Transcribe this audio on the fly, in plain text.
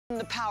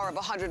The power of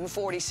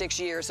 146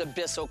 years of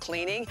Bissell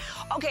cleaning.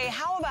 Okay,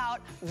 how about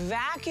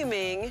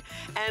vacuuming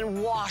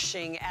and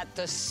washing at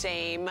the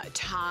same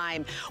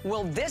time?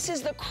 Well, this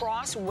is the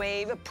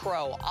Crosswave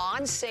Pro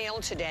on sale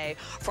today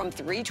from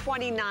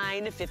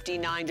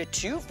 $329.59 to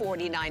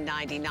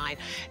 $249.99.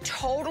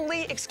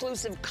 Totally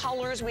exclusive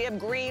colors. We have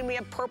green, we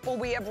have purple,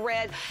 we have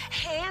red,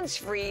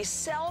 hands-free,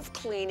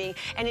 self-cleaning,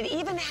 and it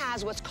even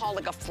has what's called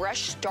like a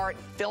fresh start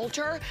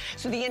filter.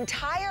 So the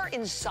entire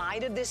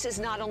inside of this is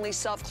not only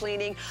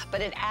self-cleaning, but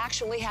it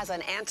actually has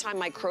an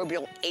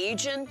antimicrobial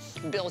agent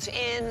built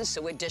in,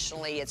 so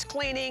additionally it's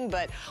cleaning,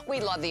 but we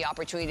love the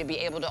opportunity to be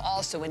able to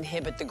also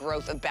inhibit the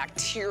growth of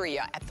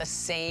bacteria at the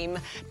same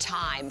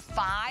time.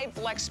 5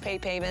 flex pay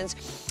payments,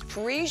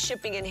 free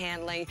shipping and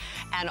handling,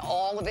 and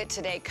all of it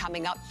today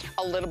coming up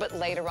a little bit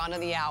later on in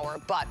the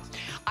hour. But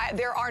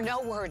there are no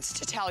words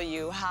to tell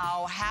you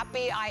how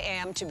happy I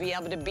am to be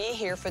able to be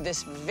here for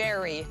this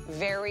very,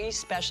 very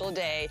special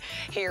day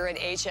here at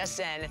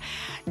HSN.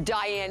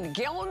 Diane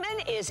Gilman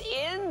is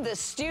in the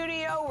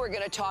studio. We're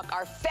going to talk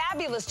our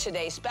fabulous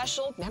Today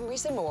special,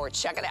 memories and more.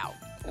 Check it out.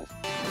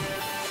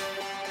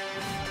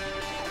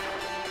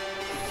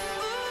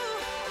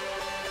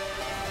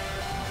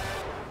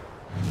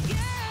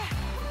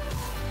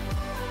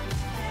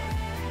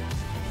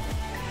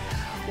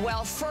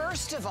 Well,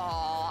 first of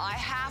all, I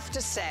have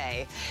to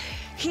say,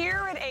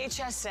 here at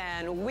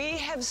HSN, we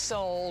have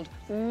sold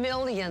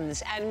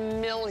millions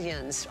and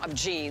millions of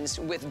jeans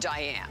with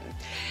Diane.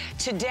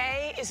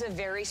 Today is a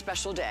very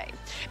special day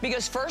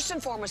because first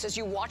and foremost, as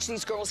you watch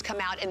these girls come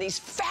out in these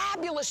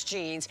fabulous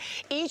jeans,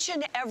 each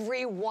and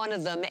every one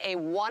of them a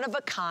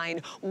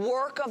one-of-a-kind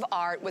work of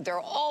art with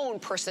their own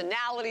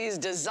personalities,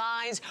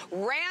 designs.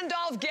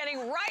 Randolph getting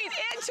right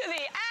into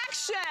the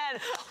action.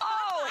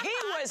 Oh, he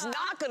was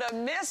not gonna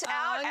miss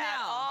out at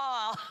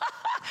all.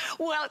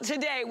 Well,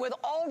 today, with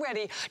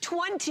already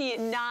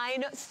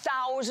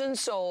 29,000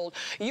 sold,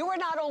 you are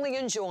not only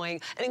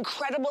enjoying an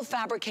incredible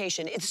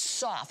fabrication, it's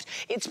soft,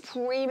 it's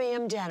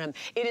premium denim,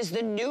 it is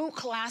the new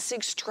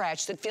classic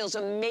stretch that feels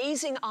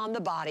amazing on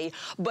the body,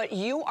 but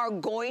you are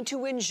going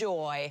to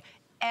enjoy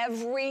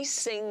every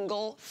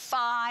single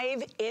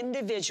 5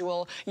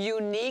 individual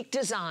unique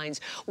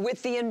designs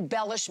with the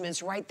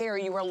embellishments right there.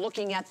 You are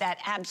looking at that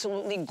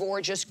absolutely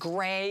gorgeous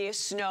gray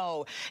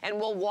snow, and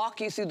we'll walk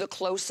you through the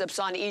close-ups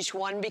on each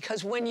one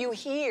because when you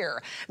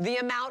hear the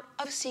amount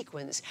of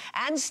sequins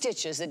and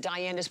stitches that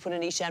Diane has put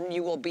in each item,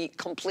 you will be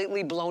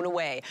completely blown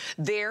away.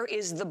 There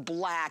is the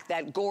black,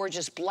 that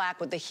gorgeous black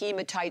with the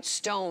hematite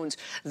stones.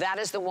 That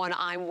is the one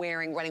I'm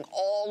wearing, running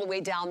all the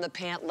way down the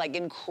pant leg,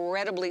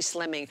 incredibly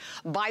slimming.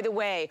 By the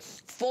way,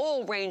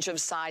 full range of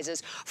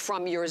sizes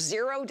from your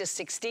 0 to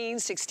 16,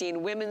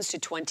 16 women's to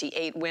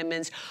 28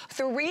 women's.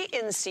 3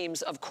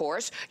 inseams, of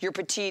course. Your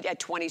petite at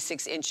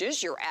 26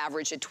 inches, your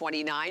average at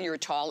 29, your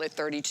tall at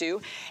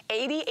 32.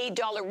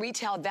 $88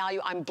 retail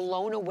value. I'm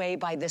blown away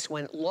by this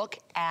one. Look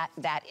at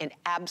that, an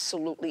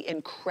absolutely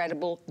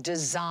incredible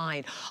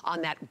design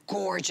on that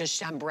gorgeous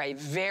chambray.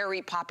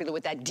 Very popular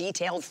with that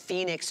detailed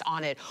phoenix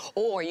on it.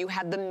 Or you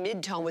have the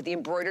mid-tone with the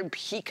embroidered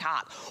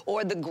peacock,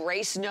 or the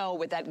gray snow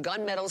with that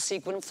gunmetal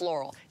sequin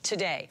floral.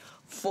 Today,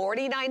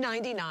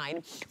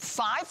 $49.99,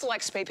 5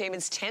 flex pay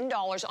payments,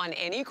 $10 on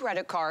any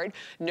credit card,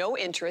 no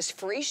interest,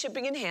 free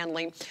shipping and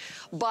handling.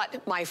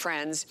 But, my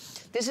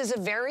friends, this is a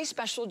very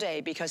special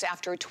day because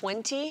after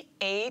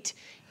 28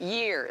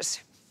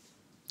 years,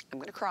 I'm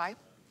gonna cry. I'm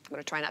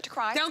gonna try not to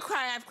cry. Don't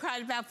cry, I've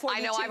cried about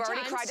 42 times. I know, I've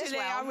already cried as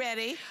well.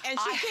 Already. And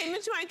she came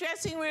into my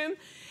dressing room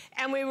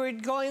and we were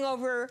going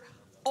over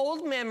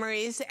old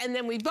memories, and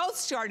then we both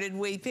started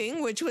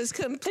weeping, which was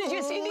completely... Did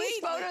you see these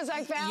photos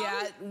I found?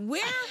 Yeah,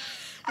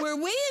 were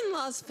we in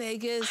Las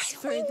Vegas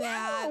for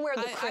that? Where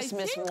the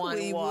Christmas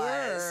one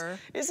was.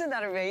 Isn't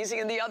that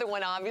amazing? And the other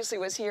one obviously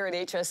was here at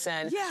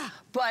HSN. Yeah.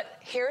 But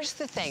here's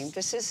the thing.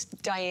 This is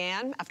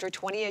Diane, after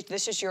 28,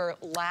 this is your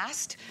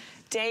last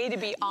day to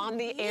be on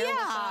the air with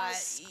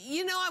us.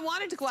 You know, I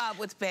wanted to go out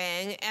with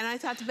bang, and I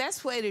thought the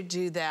best way to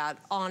do that,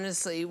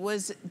 honestly,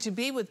 was to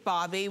be with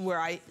Bobby, where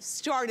I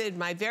started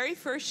my very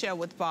first show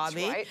with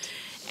Bobby. That's right.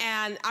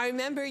 And I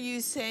remember you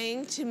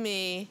saying to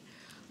me,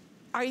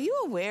 are you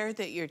aware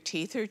that your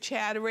teeth are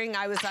chattering?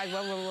 I was like,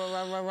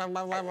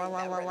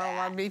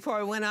 before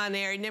I went on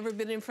air. I'd never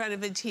been in front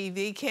of a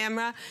TV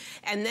camera,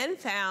 and then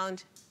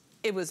found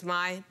it was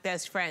my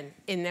best friend.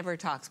 It never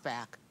talks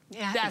back.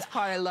 Yeah. That's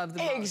part I love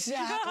the most.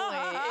 Exactly,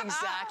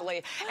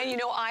 exactly. And you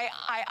know, I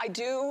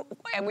do,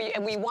 and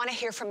we want to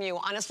hear from you.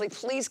 Honestly,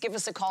 please give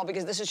us a call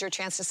because this is your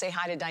chance to say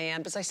hi to Diane.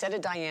 Because I said to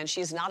Diane,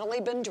 she's not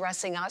only been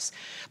dressing us,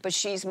 but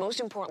she's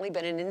most importantly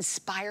been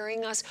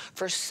inspiring us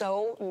for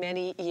so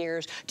many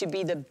years to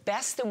be the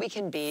best that we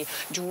can be,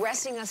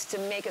 dressing us to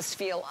make us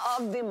feel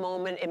of the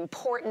moment,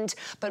 important,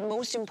 but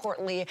most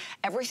importantly,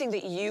 everything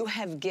that you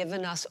have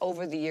given us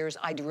over the years,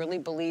 I really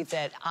believe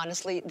that,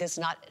 honestly,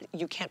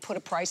 you can't put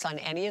a price on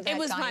any of that, It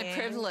was Diane. my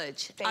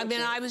privilege. I mean,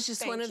 I was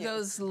just one of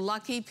those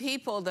lucky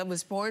people that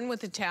was born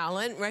with a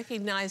talent,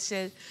 recognized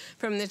it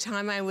from the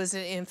time I was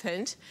an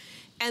infant.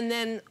 And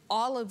then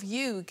all of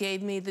you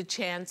gave me the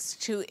chance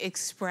to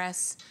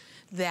express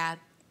that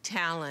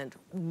talent.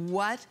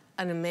 What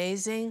an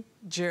amazing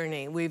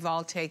journey we've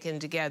all taken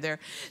together.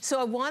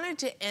 So I wanted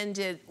to end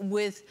it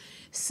with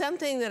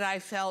something that I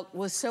felt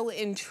was so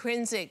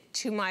intrinsic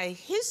to my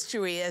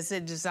history as a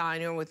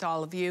designer with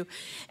all of you,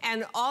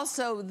 and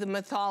also the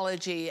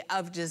mythology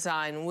of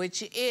design,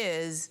 which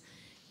is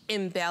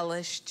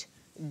embellished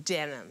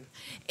denim.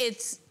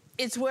 It's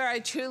where I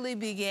truly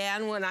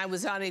began when I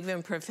was not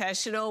even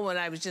professional, when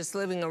I was just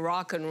living a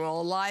rock and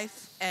roll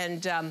life.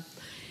 And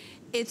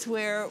it's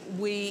where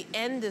we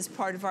end this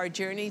part of our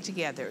journey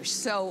together.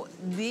 So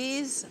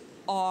these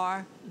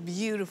are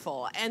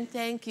beautiful, and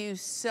thank you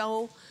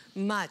so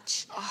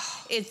much.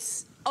 Oh.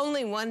 It's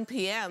only 1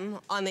 p.m.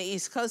 on the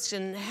East Coast,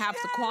 and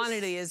half the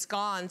quantity is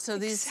gone, so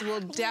these will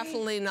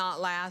definitely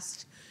not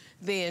last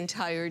the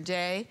entire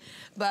day.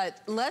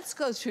 But let's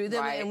go through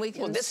them, and we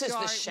can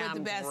start with the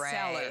best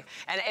seller.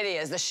 And it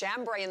is. The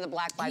chambray and the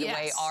black, by the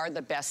way, are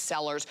the best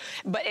sellers.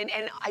 But and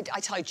I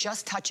tell you,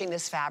 just touching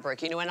this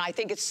fabric, you know, and I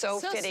think it's so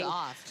fitting.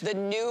 Soft.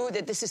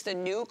 This is the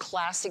new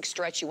classic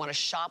stretch. You want to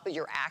shop with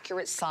your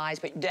accurate size,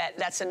 but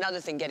that's another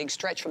thing, getting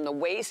stretch from the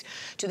waist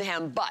to the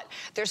hem. But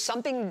there's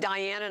something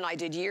Diane and I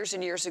did years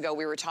and years ago.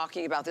 We were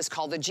talking about this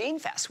called the Jean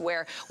Fest,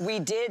 where we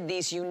did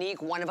these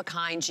unique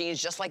one-of-a-kind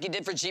jeans, just like you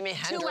did for Jimi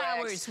Hendrix. 2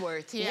 hours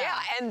worth, yeah.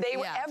 And they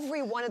were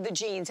every one of the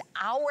jeans,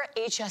 our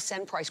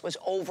HSN price was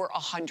over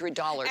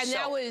 $100. And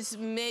that was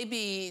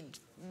maybe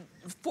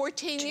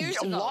 14 years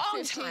ago. A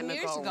long time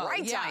ago,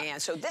 right, Diane?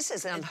 So this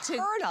is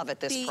unheard of at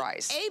this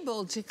price. To be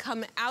able to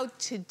come out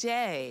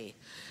today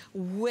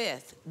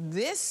with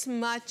this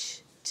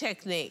much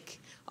technique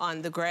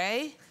on the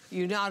gray,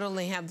 you not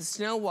only have the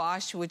snow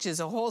wash, which is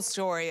a whole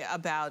story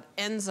about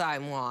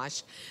enzyme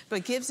wash,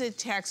 but gives it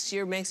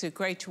texture, makes it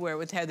great to wear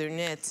with Heather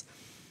knits,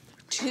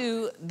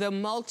 to the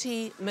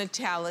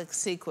multi-metallic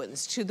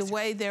sequins, to the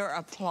way they're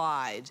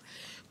applied,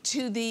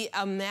 to the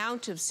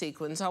amount of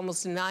sequins,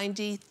 almost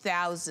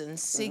 90,000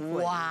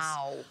 sequins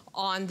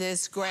on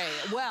this gray.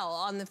 Well,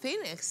 on the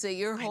Phoenix that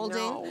you're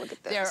holding,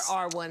 there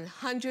are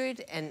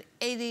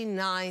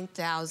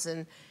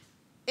 189,000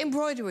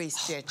 embroidery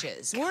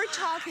stitches. We're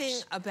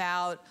talking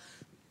about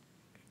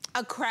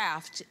a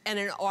craft and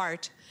an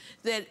art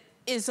that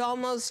is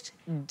almost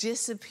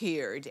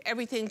disappeared.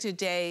 Everything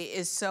today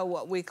is so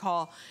what we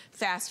call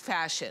fast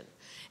fashion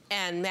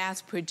and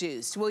mass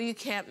produced. Well, you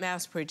can't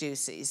mass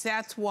produce these.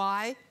 That's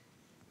why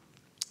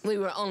we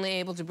were only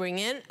able to bring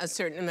in a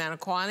certain amount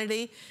of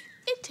quantity.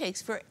 It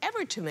takes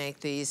forever to make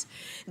these.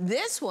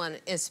 This one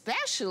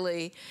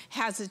especially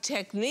has a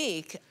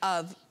technique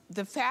of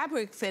the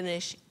fabric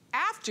finish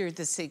after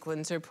the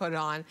sequins are put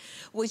on,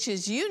 which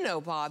is, you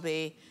know,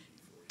 Bobby,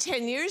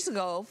 10 years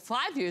ago,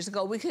 5 years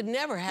ago, we could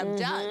never have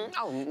done.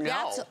 Oh, no.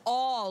 That's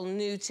all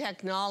new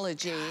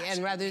technology.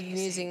 And rather than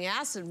using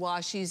acid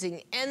wash,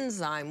 using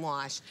enzyme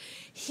wash.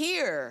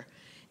 Here,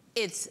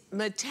 it's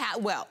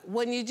well,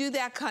 when you do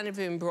that kind of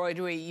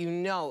embroidery, you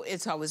know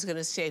it's always going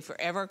to stay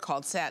forever,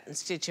 called satin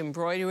stitch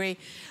embroidery,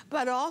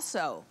 but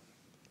also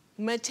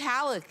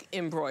metallic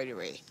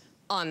embroidery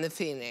on the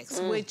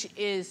Phoenix, which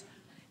is,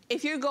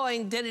 if you're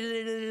going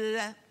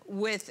da-da-da-da-da-da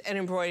with an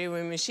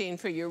embroidery machine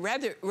for your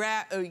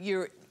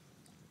your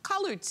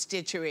colored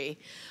stitchery,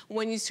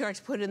 when you start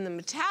to put in the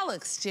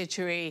metallic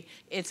stitchery,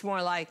 it's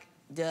more like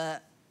you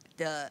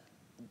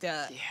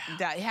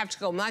have to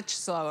go much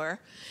slower.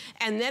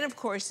 And then, of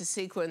course, the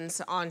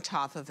sequins on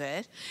top of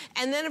it.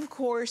 And then, of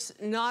course,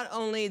 not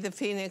only the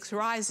Phoenix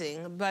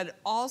rising, but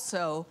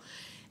also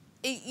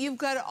you've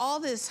got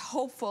all this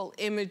hopeful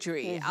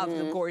imagery of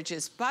the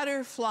gorgeous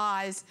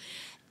butterflies.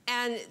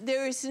 And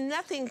there is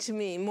nothing to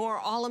me more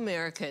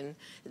all-American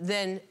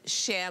than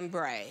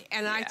chambray.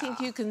 And I think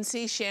you can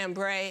see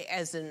chambray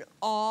as an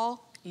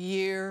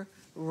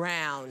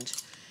all-year-round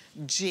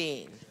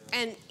jean.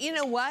 And you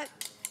know what?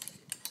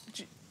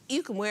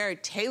 You can wear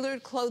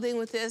tailored clothing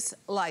with this,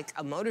 like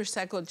a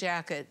motorcycle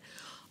jacket,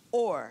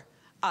 or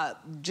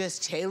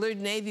just tailored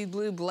navy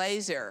blue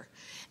blazer,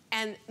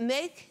 and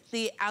make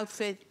the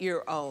outfit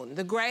your own.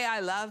 The gray I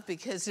love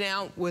because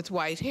now with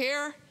white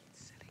hair,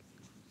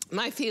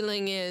 my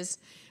feeling is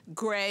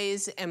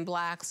grays and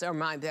blacks are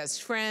my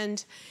best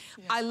friend.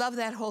 I love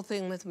that whole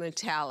thing with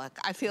metallic.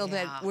 I feel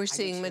that we're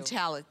seeing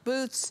metallic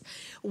boots.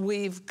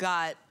 We've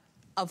got,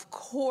 of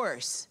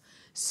course,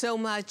 so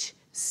much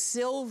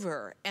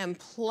silver and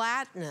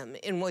platinum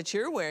in what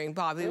you're wearing,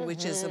 Bobby,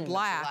 which is a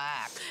black.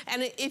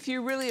 And if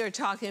you really are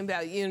talking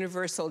about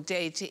universal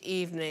day to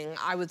evening,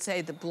 I would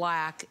say the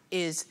black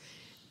is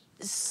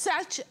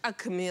such a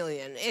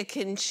chameleon. It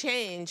can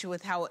change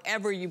with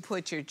however you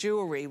put your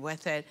jewelry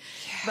with it.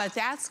 But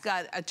that's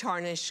got a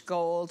tarnished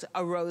gold,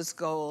 a rose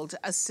gold,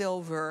 a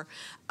silver,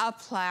 a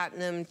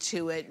platinum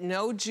to it.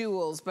 No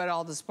jewels, but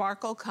all the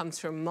sparkle comes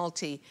from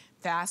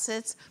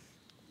multi-facets.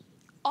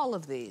 All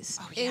of these,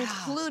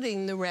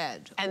 including the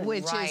red,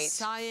 which is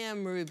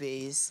Siam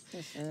rubies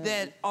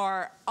that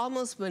are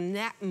almost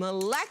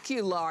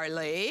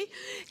molecularly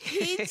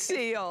heat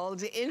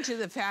sealed into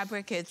the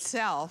fabric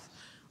itself.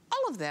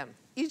 All of them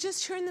you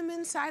just turn them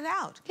inside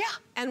out. Yeah.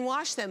 And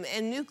wash them.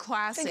 And New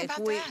Classic,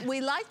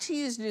 we like to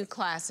use New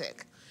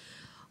Classic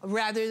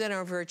rather than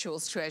our virtual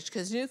stretch,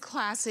 because New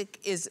Classic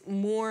is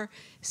more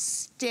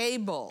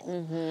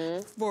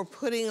stable for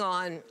putting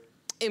on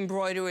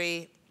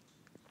embroidery,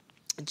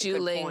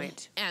 jeweling,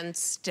 and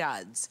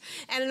studs.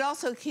 And it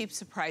also keeps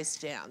the price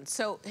down.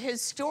 So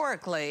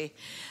historically,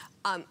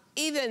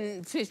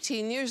 even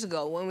 15 years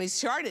ago when we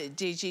started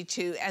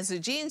DG2 as a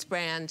jeans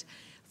brand,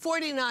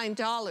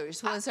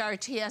 $49 was our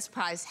TS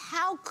price.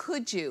 How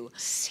could you,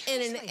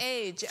 seriously, in an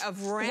age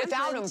of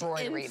rampant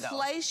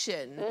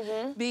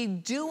inflation, be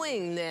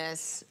doing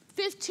this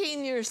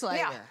 15 years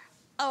later? Yeah.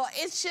 Oh,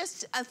 it's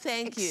just a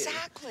thank you.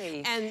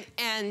 Exactly.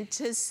 And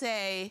to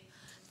say,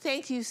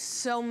 thank you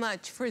so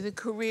much for the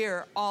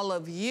career all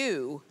of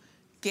you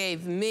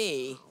gave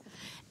me,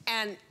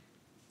 and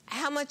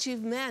how much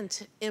you've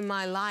meant in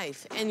my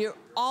life. And you're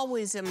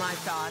always in my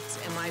thoughts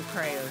and my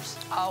prayers.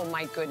 Oh,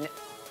 my goodness.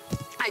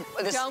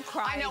 Don't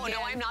cry. I know, again.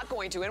 No, I'm not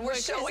going to. And we're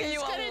showing you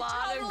a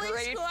lot of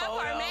great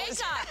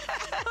photos.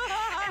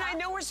 And I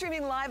know we're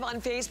streaming live on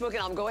Facebook, and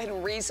I'll go ahead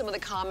and read some of the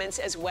comments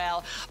as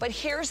well. But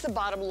here's the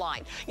bottom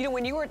line. You know,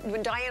 when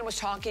Diane was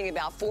talking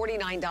about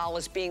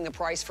 $49 being the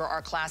price for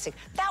our classic,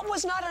 that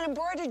was not an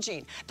embroidered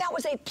jean. That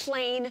was a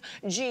plain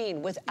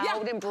jean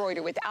without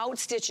embroidery, without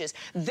stitches.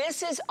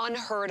 This is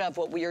unheard of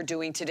what we are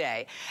doing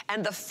today.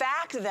 And the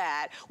fact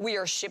that we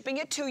are shipping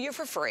it to you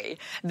for free,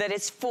 that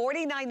it's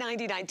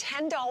 $49.99,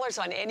 $10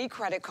 on any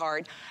credit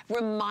card,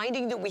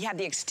 reminding that we have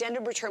the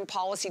extended return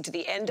policy to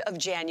the end of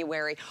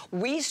January.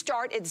 We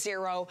start at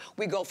 0.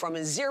 We go from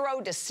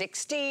 0 to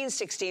 16,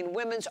 16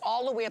 women's,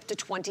 all the way up to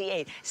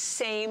 28.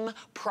 Same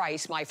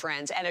price, my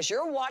friends. And as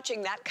you're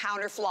watching that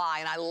counter fly,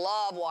 and I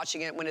love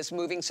watching it when it's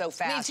moving so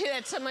fast. Me too,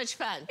 it's so much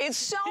fun. It's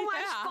so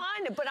much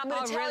fun, but I'm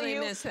gonna tell you,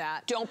 miss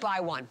that. Don't buy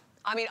one.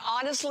 I mean,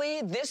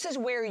 honestly, this is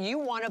where you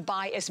want to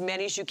buy as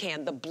many as you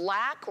can. The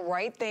black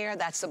right there,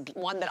 that's the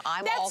one that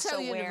I'm also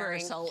wearing.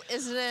 That's so universal,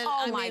 isn't it?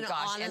 Oh my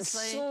gosh,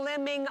 honestly. And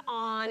slimming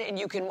on, and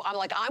you can,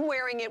 I'm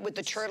wearing it with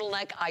the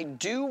turtleneck. I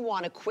do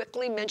want to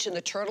quickly mention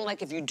the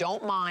turtleneck, if you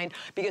don't mind,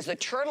 because the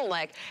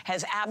turtleneck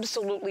has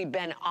absolutely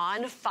been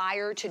on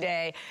fire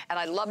today, and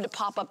I'd love to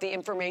pop up the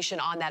information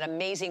on that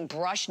amazing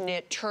brush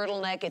knit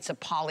turtleneck. It's a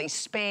poly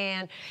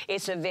span.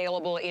 It's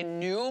available in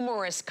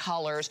numerous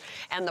colors,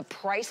 and the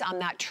price on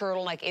that turtleneck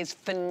is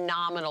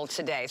phenomenal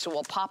today. So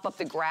we'll pop up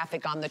the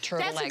graphic on the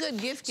turtleneck. That's a good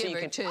gift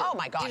giver, too. Oh,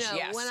 my gosh, you know,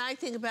 yes. When I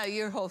think about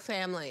your whole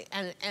family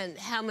and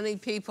how many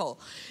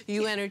people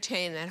you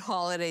entertain at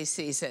holiday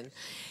season,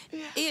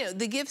 you know,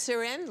 the gifts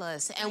are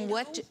endless. And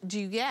what do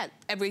you get?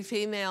 Every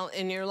female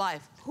in your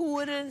life. Who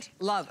wouldn't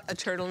love a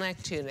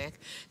turtleneck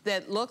tunic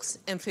that looks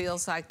and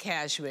feels like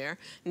cashmere,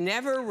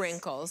 never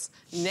wrinkles,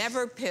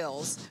 never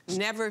pills,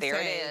 never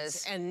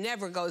fades, and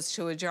never goes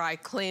to a dry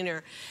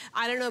cleaner?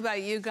 I don't know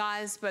about you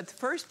guys, but the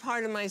first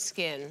part of my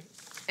skin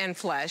and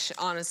flesh,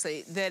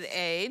 honestly, that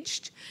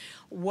aged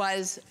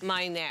was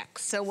my neck.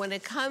 So when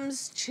it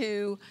comes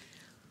to,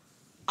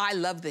 I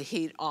love the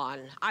heat on.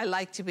 I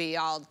like to be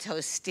all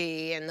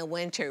toasty in the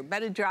winter,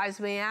 but it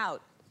drives me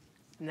out.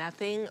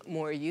 Nothing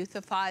more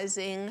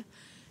youthifying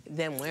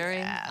than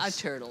wearing a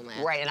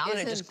turtleneck. Right, and I'm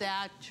gonna Isn't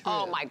that true?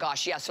 Oh my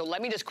gosh, yeah, so let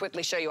me just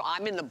quickly show you.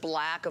 I'm in the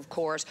black, of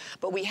course,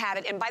 but we have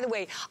it. And by the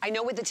way, I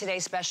know with the Today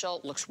Special,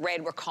 it looks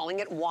red. We're calling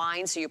it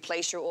wine, so you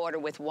place your order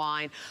with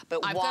wine.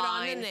 But I've got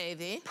on the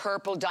navy.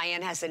 Purple,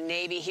 Diane has the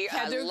navy here.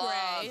 Heather I love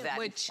gray, that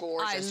which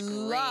gorgeous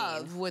green.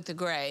 love with the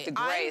gray. The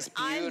gray is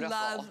beautiful.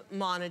 I love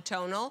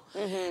monotonal,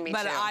 me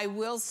but too. I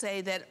will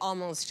say that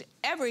almost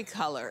every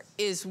color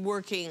is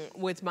working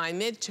with my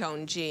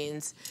mid-tone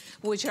jeans,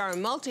 which are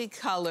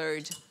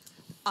multicolored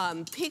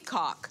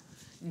peacock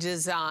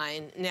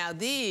design. Now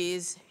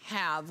these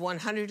have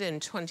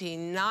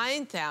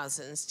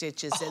 129,000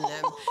 stitches in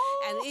them,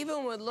 and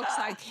even what looks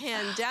like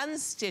hand-done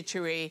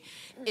stitchery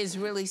is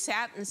really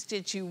satin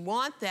stitch. You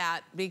want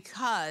that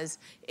because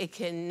it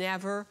can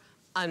never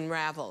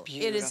unravel.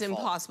 Beautiful. It is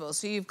impossible.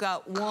 So you've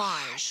got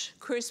wine,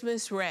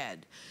 Christmas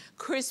red,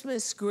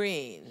 Christmas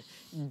green,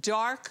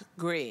 dark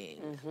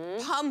green,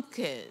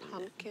 pumpkin,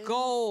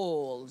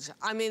 gold,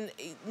 I mean,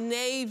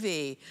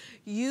 navy.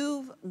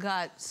 You've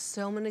got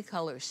so many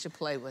colors to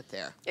play with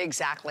there.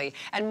 Exactly.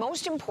 And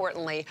most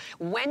importantly,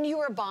 when you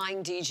are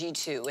buying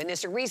DG2, and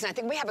there's a reason, I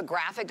think we have a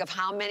graphic of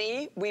how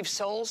many we've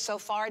sold so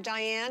far,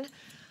 Diane.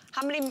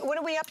 How many, what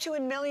are we up to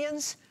in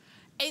millions?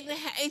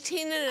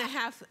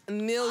 18.5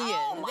 million.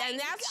 Oh my and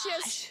that's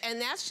gosh.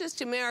 that's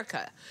just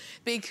America.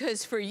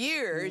 Because for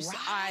years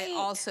I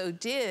also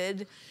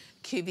did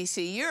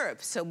QVC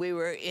Europe. So we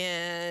were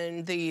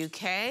in the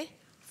UK,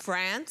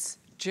 France,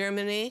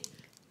 Germany,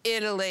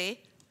 Italy,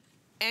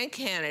 and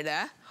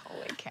Canada.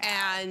 Holy cow.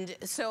 And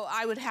so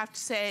I would have to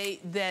say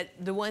that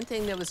the one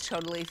thing that was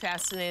totally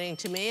fascinating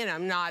to me, and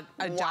I'm not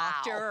a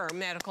doctor or a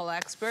medical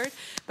expert,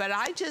 but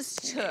I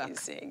just took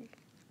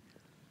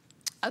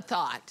a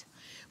thought,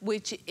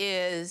 which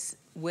is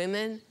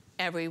women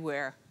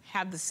everywhere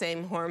have the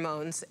same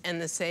hormones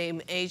and the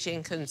same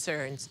aging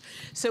concerns.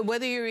 So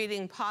whether you're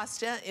eating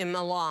pasta in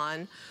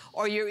Milan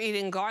or you're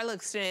eating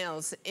garlic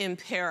snails in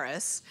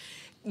Paris,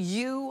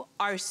 you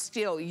are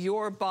still,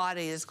 your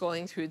body is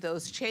going through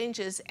those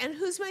changes. And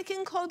who's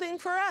making clothing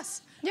for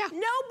us? Yeah.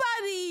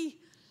 Nobody,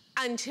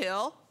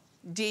 until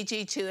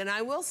DG2. And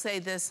I will say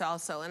this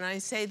also, and I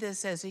say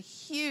this as a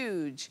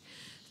huge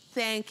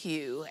thank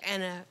you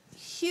and a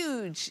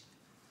huge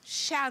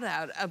shout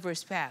out of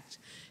respect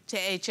to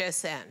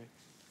HSN.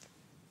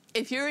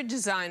 If you're a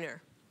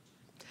designer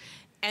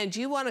and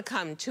you want to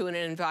come to an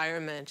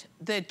environment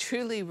that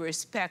truly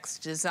respects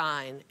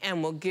design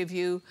and will give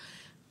you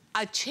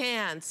a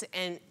chance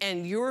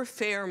and your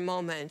fair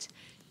moment,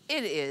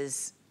 it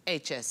is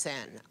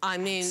HSN. I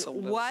mean,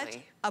 Absolutely. What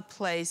a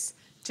place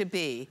to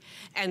be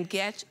and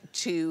get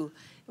to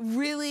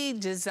really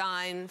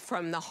design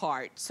from the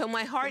heart. So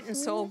my heart and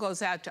soul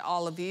goes out to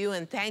all of you,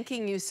 and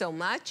thanking you so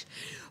much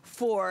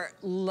for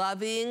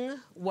loving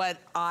what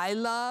I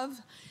love.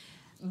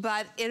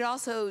 But it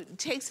also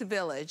takes a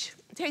village.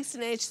 It takes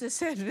an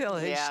HSN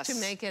village to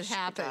make it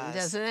happen,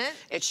 doesn't it?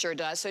 It sure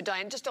does. So,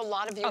 Diane, just a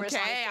lot of viewers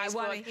on Facebook. I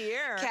want to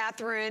hear.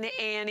 Catherine,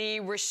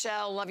 Annie,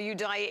 Rochelle, love you,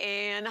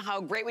 Diane.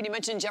 How great when you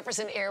mentioned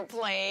Jefferson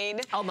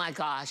Airplane. Oh, my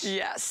gosh.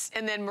 Yes.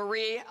 And then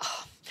Marie,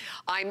 oh,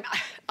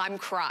 I'm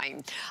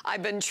crying.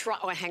 I've been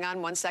trying, oh, hang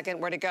on one second,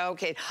 where'd it go?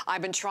 Okay,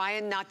 I've been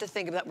trying not to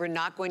think that we're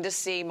not going to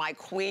see my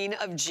queen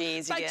of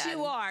jeans again. But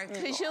you are,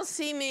 because you'll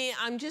see me.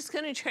 I'm just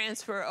going to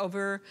transfer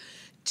over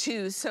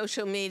to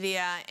social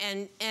media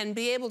and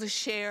be able to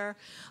share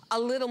a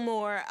little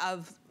more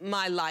of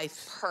my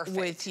life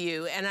with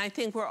you. And I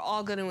think we're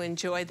all going to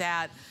enjoy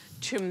that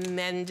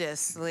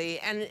tremendously.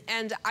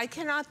 And I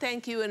cannot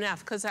thank you enough,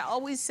 because I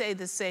always say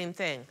the same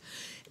thing.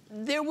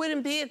 There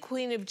wouldn't be a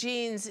Queen of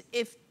Jeans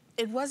if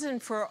it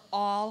wasn't for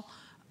all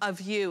of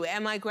you,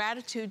 and my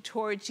gratitude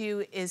towards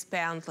you is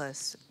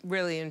boundless,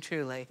 really and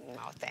truly.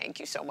 Oh, thank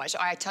you so much.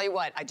 I tell you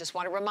what, I just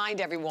want to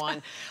remind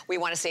everyone, we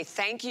want to say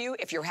thank you.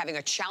 If you're having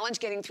a challenge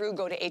getting through,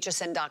 go to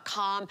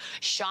hsn.com,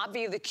 shop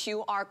via the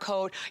QR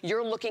code.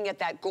 You're looking at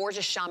that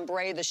gorgeous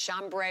chambray, the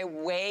chambray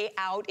way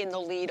out in the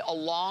lead,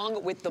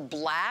 along with the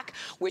black,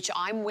 which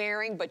I'm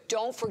wearing, but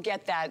don't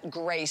forget that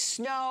gray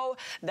snow,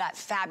 that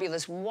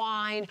fabulous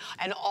wine,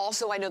 and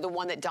also I know the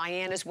one that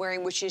Diane is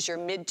wearing, which is your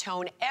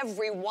mid-tone.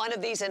 Every one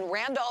of these, and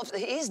Randolph,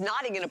 he's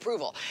nodding in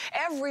approval.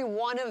 Every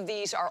one of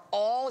these are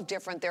all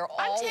different. They're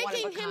all one of a kind.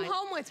 I'm taking him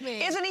home with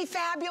me. Isn't he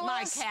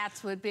fabulous? My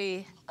cats would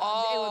be,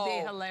 they would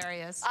be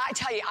hilarious. I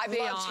tell you, I've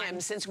loved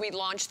him since we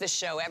launched the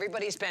show.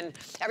 Everybody's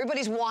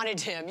wanted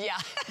him, yeah.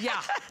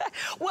 Yeah.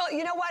 Well,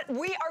 you know what?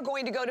 We are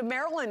going to go to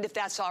Maryland, if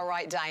that's all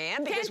right,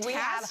 Diane, because we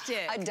have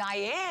a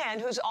Diane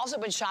who's also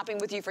been shopping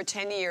with you for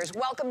 10 years.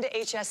 Welcome to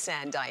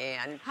HSN,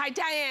 Diane. Hi,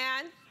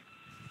 Diane.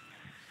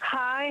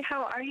 Hi,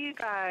 how are you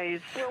guys?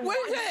 We're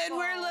good.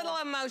 We're a little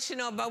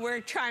emotional, but we're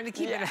trying to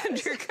keep it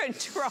under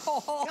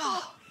control.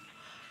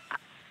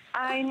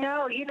 I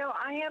know. You know,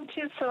 I am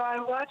too. So I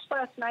watched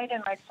last night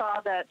and I saw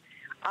that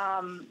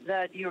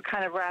that you were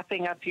kind of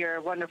wrapping up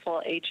your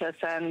wonderful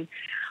HSN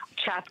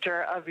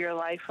chapter of your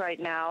life right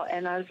now.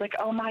 And I was like,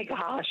 oh, my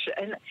gosh.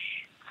 And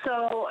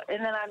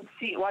then I'm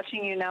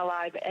watching you now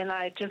live, and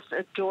I just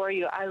adore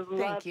you. I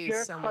love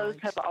your clothes.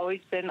 Have always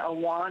been a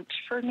want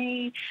for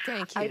me.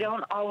 Thank you. I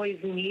don't always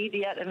need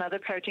yet another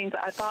pair of jeans.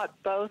 I bought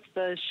both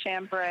the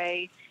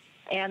chambray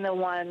and the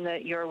one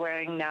that you're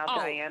wearing now,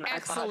 Diane.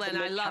 Excellent.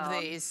 I love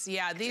these.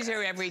 Yeah, these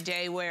are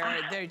everyday wear.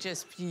 They're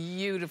just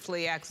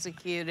beautifully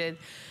executed.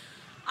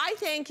 I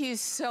thank you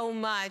so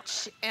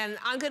much, and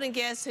I'm going to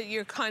guess that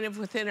you're kind of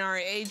within our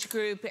age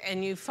group,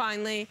 and you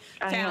finally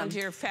found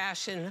your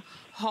fashion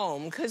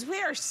home, because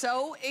we are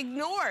so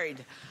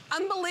ignored.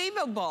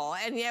 Unbelievable,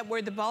 and yet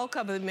we're the bulk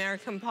of the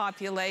American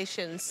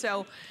population.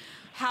 So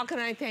how can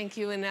I thank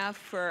you enough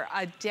for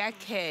a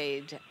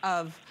decade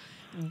of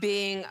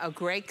being a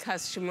great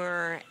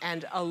customer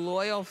and a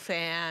loyal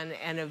fan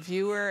and a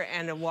viewer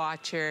and a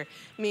watcher?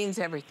 Means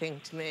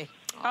everything to me.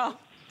 Oh.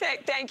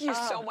 Thank you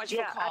so much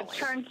for calling. I've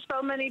turned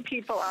so many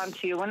people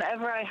onto you.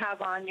 Whenever I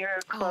have on your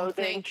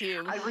clothing, thank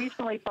you. I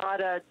recently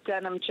bought a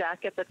denim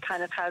jacket that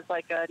kind of has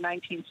like a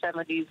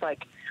 1970s,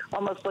 like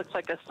almost looks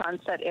like a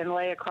sunset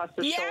inlay across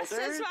the shoulders.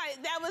 Yes,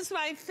 that was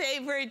my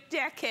favorite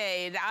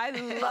decade. I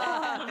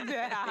love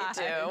that.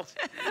 Me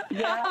too.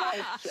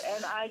 Yes,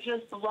 and I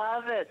just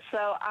love it.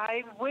 So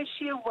I wish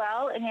you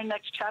well in your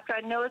next chapter. I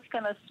know it's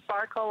going to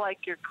sparkle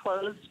like your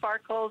clothes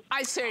sparkled.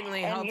 I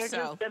certainly hope so. And you're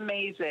just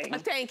amazing.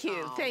 Thank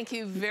you. Thank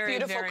you very,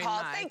 Beautiful very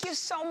call. much. Thank you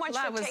so much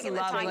for taking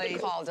the time to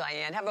call,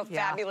 Diane. Have a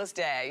fabulous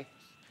day.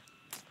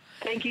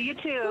 Thank you, you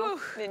too.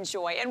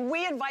 Enjoy. And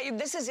we invite you,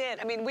 this is it.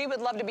 I mean, we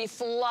would love to be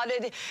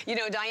flooded. You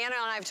know, Diana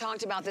and I have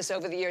talked about this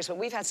over the years, but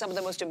we've had some of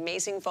the most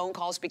amazing phone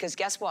calls because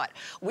guess what?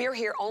 We're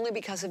here only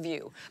because of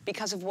you,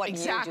 because of what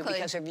you do,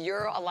 because of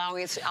your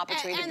allowing us the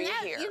opportunity to be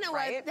here. You know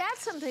what?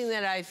 That's something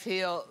that I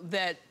feel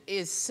that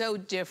is so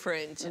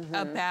different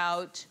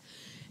about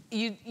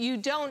you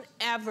don't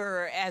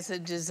ever, as a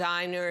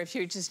designer, if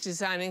you're just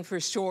designing for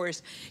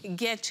stores,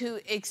 get to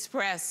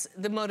express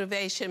the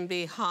motivation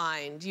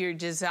behind your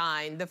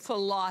design, the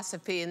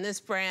philosophy. And this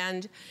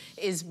brand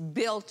is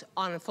built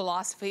on a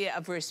philosophy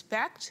of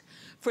respect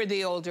for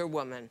the older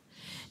woman.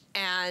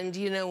 And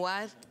you know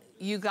what?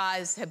 You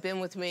guys have been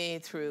with me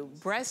through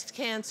breast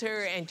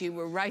cancer, and you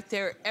were right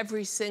there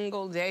every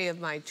single day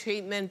of my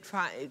treatment,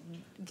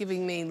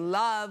 giving me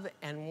love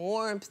and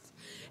warmth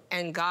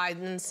and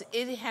guidance.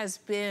 It has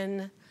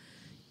been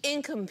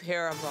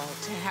incomparable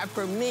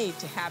for me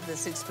to have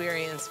this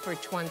experience for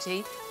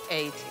 28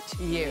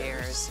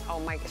 years. Oh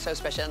my, so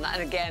special.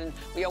 And again,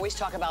 we always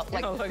talk about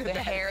like the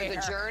hair,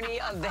 the journey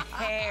of the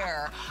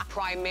hair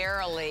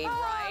primarily,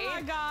 right? Oh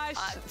my gosh.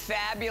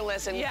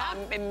 Fabulous and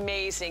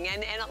amazing.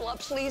 And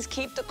please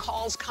keep the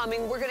calls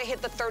coming. We're gonna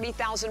hit the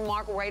 30,000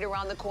 mark right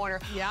around the corner.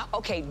 Yeah.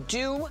 Okay,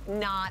 do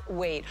not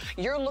wait.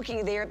 You're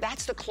looking there,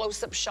 that's the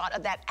close-up shot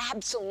of that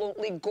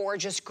absolutely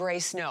gorgeous gray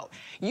snow.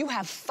 You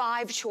have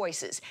 5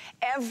 choices.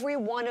 Every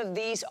one of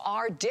these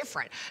are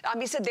different. I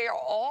mean, they're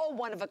all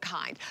one of a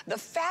kind. The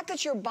fact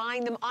that you're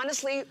buying them,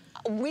 honestly,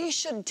 we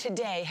should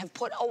today have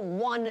put a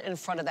 1 in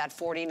front of that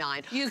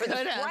 49. You could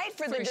have, right,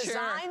 for the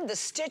design, the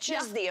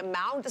stitches, the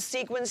amount, the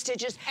sequin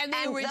stitches, and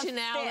the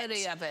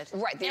originality of it.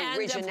 Right, the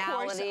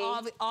originality. Of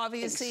course,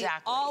 obviously,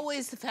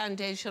 always the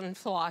foundation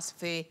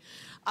philosophy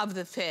of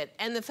the fit,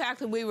 and the fact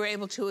that we were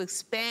able to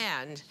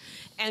expand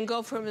and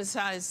go from a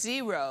size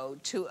 0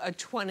 to a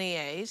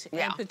 28,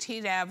 and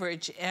petite,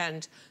 average,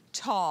 and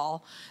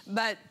tall.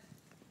 But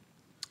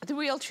the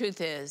real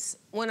truth is,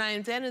 when I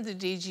invented the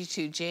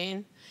DG2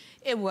 jean,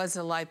 it was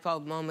a light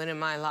bulb moment in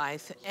my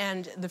life.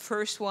 And the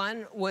first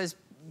one was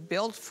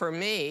built for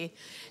me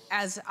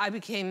as I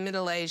became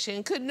middle-aged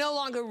and could no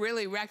longer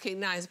really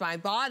recognize my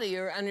body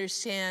or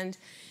understand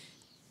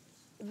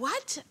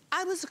what?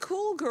 I was a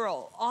cool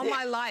girl all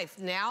my life.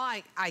 Now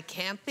I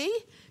can't be?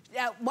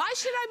 Why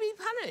should I be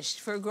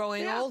punished for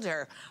growing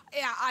older?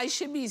 I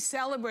should be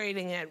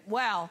celebrating it.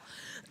 Well,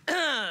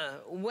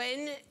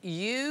 when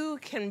you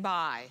can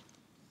buy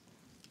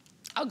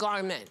a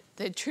garment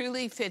that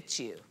truly fits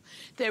you,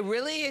 that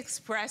really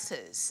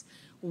expresses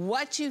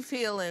what you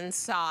feel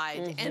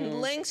inside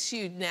and links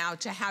you now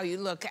to how you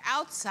look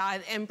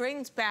outside and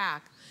brings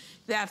back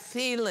that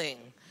feeling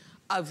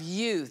of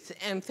youth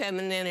and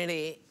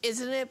femininity,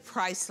 isn't it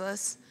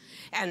priceless?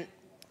 And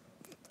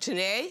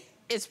today,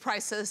 it's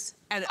priceless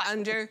at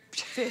under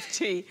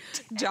 $50.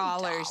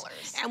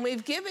 And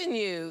we've given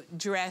you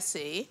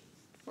dressy,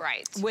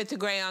 with the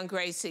gray on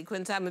gray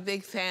sequins. I'm a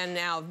big fan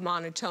now of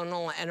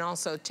monotonal and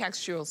also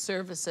textural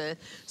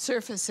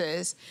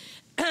surfaces.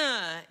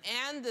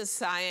 And the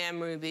cyan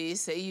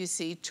rubies that you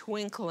see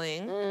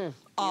twinkling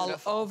all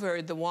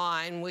over the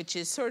wine, which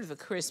is sort of a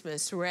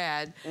Christmas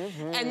red.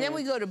 And then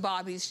we go to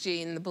Bobby's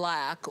jean, the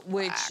black,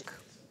 which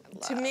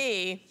to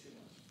me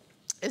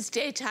is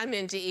daytime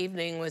into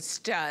evening with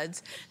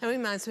studs. That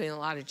reminds me a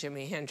lot of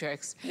Jimi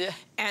Hendrix.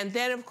 And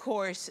then, of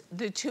course,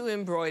 the 2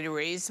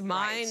 embroideries.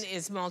 Mine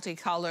is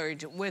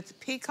multicolored with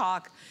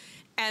peacock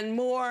and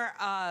more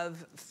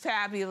of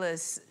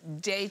fabulous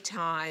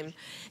daytime.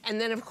 And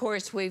then, of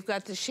course, we've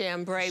got the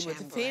chambray with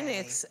the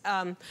phoenix,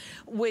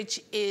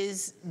 which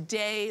is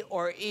day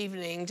or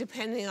evening,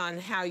 depending on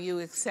how you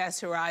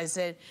accessorize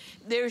it.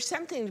 There's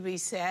something to be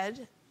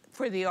said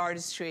for the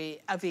artistry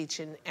of each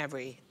and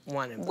every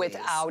one of these.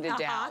 Without a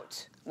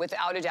doubt.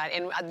 Without a doubt.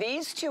 And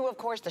these 2, of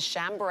course, the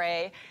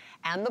chambray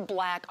and the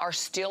black are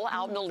still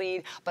out in the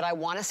lead, but I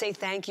want to say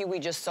thank you. We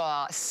just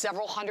saw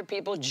several hundred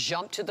people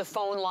jump to the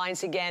phone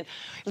lines again.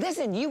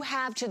 Listen, you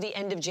have to the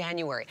end of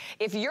January.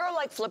 If you're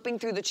like flipping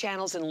through the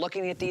channels and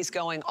looking at these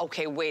going,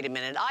 okay, wait a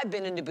minute, I've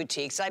been into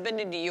boutiques, I've been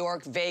to New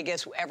York,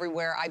 Vegas,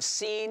 everywhere, I've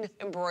seen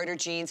embroidered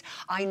jeans,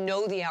 I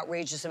know the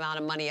outrageous amount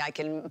of money I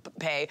can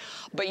pay,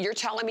 but you're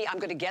telling me I'm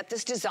going to get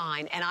this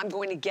design and I'm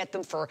going to get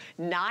them for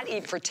not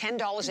even for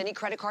 $10 any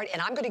credit card,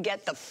 and I'm going to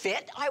get the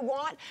fit I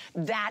want.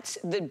 That's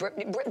the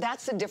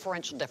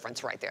differential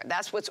difference right there.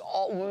 That's what's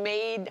all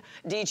made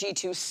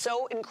DG2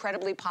 so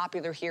incredibly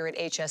popular here at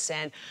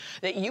HSN,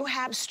 that you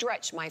have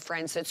stretch, my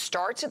friends, that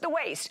starts at the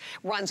waist,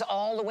 runs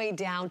all the way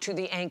down to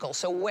the ankle.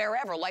 So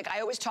wherever, like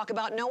I always talk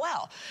about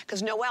Noelle,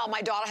 because Noelle,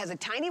 my daughter, has a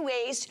tiny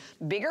waist,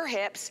 bigger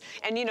hips,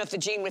 and you know, if the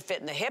jean would fit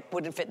in the hip,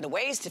 wouldn't fit in the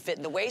waist, to fit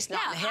in the waist,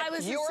 not in the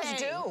hip. Yours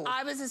do.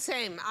 I was the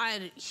same. I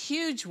had a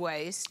huge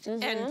waist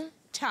and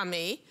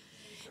tummy,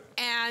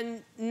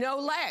 and no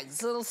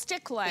legs, little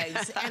stick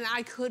legs, and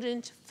I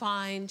couldn't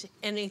find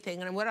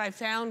anything. And what I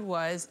found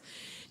was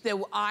that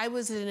I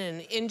was in an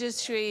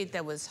industry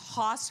that was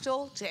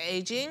hostile to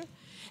aging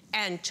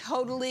and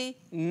totally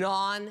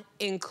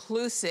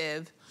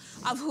non-inclusive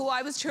of who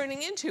I was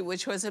turning into,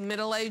 which was a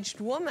middle-aged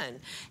woman.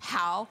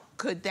 How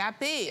could that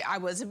be? I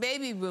was a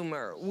baby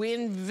boomer. We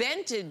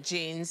invented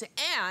jeans,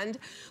 and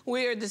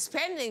we are the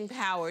spending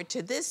power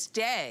to this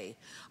day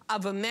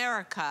of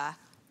America.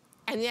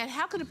 And yet,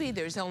 how could it be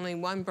there's only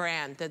one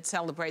brand that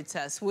celebrates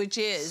us, which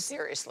is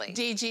seriously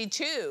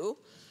DG2,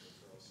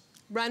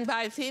 run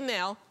by a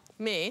female,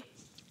 me,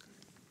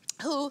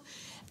 who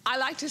I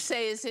like to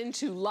say is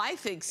into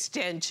life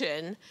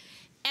extension.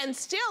 And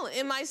still,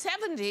 in my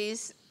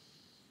 70s,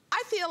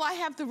 I feel I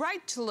have the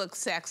right to look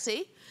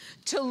sexy,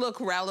 to look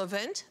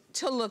relevant,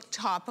 to look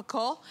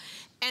topical,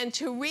 and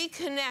to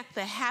reconnect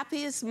the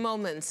happiest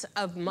moments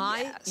of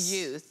my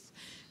youth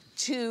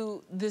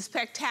to the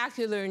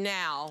spectacular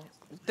now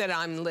that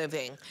I'm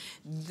living.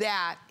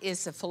 That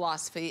is the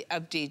philosophy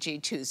of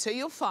DG2. So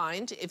you'll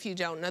find, if you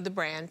don't know the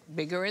brand,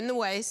 bigger in the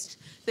waist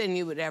than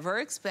you would ever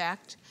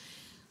expect,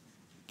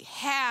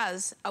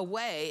 has a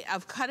way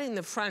of cutting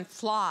the front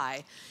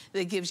fly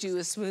that gives you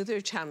a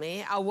smoother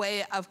tummy, a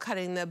way of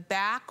cutting the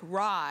back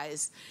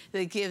rise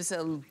that gives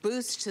a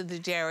boost to the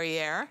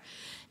derriere,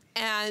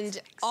 and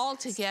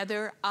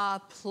altogether a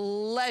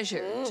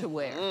pleasure to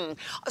wear.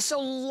 So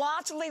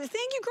lots of ladies.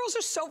 Thank you, girls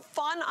are so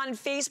fun on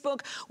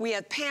Facebook. We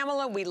have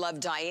Pamela, we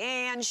love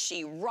Diane,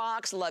 she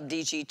rocks, love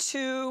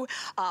DG2.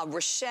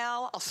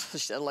 Rochelle,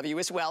 I love you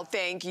as well,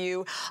 thank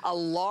you.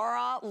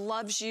 Laura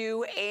loves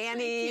you.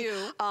 Annie.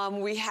 Thank you.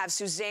 We have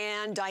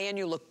Suzanne, Diane,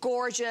 you look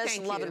gorgeous.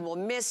 Thank love you. and we'll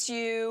miss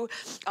you.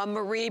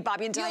 Marie,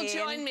 Bobby and Diane.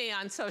 You'll join me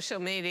on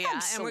social media.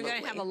 Absolutely. And we're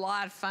gonna have a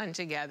lot of fun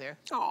together.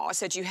 Oh, I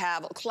said you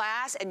have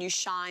class and you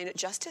shine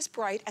just as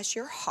bright as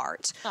your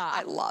heart.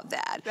 I love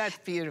that. That's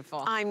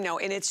beautiful. I know,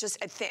 and it's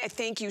just,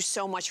 thank you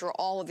so much for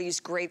all of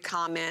these great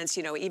comments.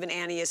 You know, even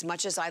Annie, as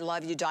much as I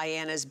love you,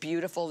 Diana, as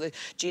beautiful the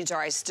jeans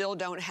are, I still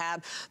don't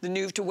have the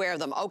nerve to wear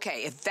them.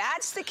 Okay, if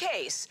that's the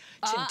case,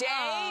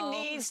 today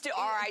needs to,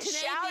 all right, today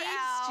shout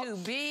out.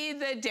 needs to be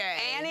the day.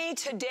 Annie,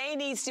 today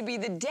needs to be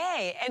the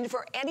day. And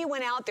for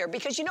anyone out there,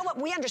 because you know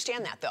what, we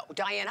understand that though,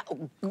 Diana,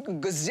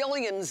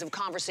 gazillions of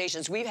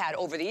conversations we've had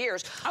over the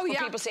years with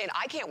people saying,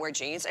 I can't wear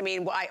jeans. I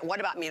mean, what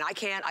about me? And I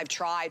can't. I've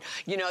tried.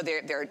 You know,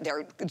 they're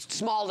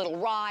small little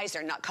rise.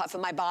 They're not cut for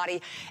my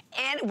body.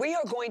 And we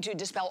are going to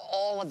dispel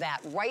all of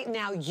that. Right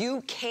now,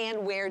 you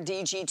can wear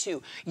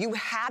DG2. You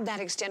have that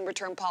extend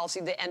return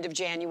policy at the end of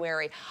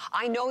January.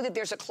 I know that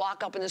there's a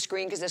clock up on the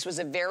screen because this was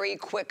a very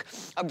quick,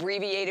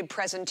 abbreviated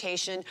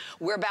presentation.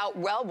 We're about,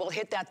 well, we'll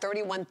hit that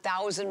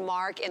 31,000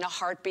 mark in a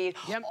heartbeat.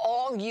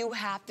 All you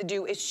have to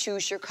do is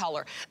choose your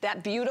color.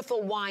 That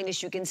beautiful wine,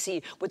 as you can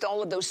see, with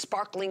all of those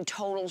sparkling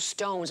tonal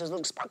stones, those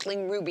little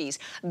sparkling rubies,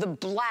 the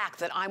black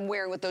that I'm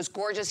wearing with those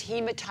gorgeous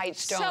hematite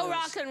stones. So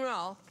rock and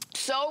roll.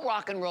 So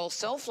rock and roll,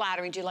 so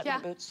flattering. Do you like my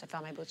boots? I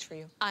found my boots for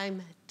you.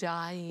 I'm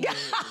dying.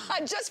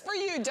 Just for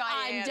you,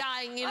 Diane. I'm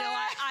dying. You know,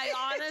 I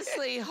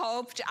honestly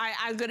hoped,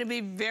 I'm going to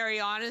be very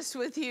honest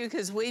with you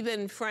because we've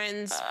been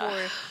friends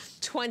for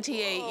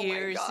 28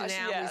 years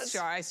now.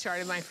 I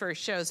started my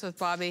first shows with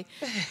Bobby.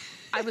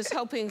 I was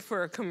hoping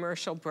for a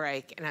commercial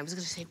break, and I was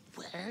going to say,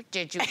 where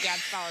did you get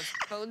those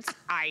boots?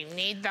 I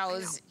need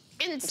those.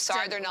 Instantly. I'm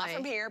sorry, they're not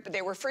from here, but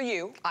they were for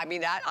you. I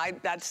mean, that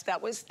had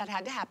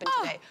to happen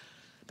today.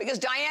 Because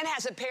Diane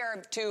has a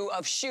pair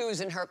of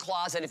shoes in her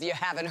closet, if you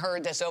haven't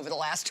heard this over the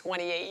last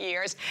 28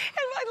 years.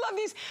 And I love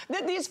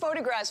these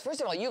photographs. First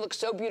of all, you look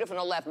so beautiful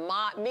on the left.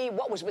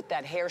 What was with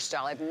that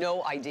hairstyle? I have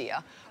no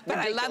idea. But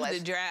I love the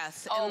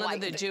dress and look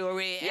at the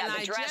jewelry. Yeah, and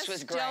the dress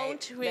was great. I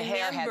just don't the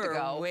hair had to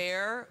remember go.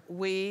 where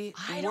we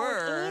I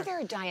were don't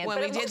either, Diane, when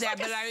but we did that.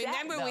 Like but I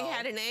remember we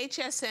had an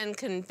HSN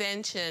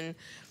convention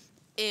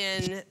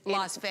in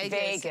Las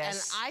Vegas. And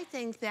I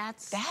think that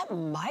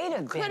might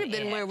have could have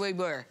been where we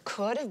were.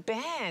 Could have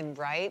been,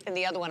 right? And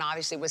the other one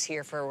obviously was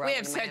here for we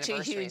have such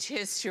a huge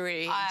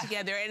history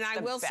together. And I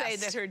will say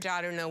that her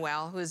daughter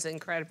Noelle, who's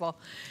incredible,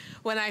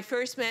 when I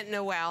first met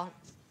Noelle,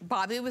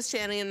 Bobby was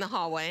standing in the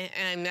hallway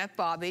and I met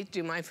Bobby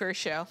do my first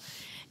show,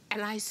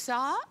 and I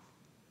saw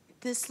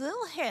this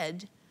little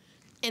head,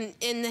 and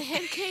the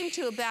head came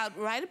to about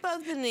right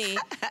above the knee,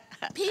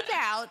 peep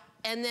out,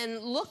 and then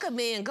look at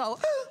me and go,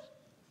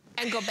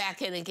 and go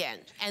back in again.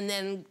 And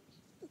then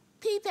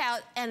peep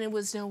out, and it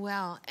was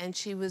Noelle. And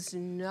she was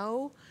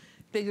no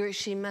bigger.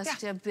 She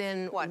must have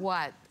been,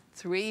 what,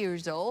 3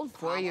 years old,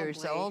 4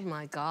 years old?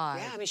 My God.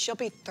 Yeah, I mean, she'll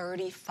be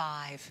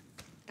 35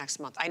 next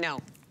month.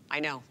 I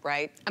know,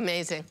 right?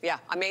 Amazing. Yeah,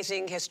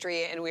 amazing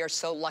history, and we are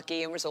so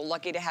lucky, and we're so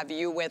lucky to have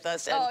you with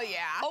us. And,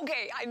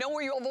 okay, I know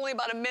we're only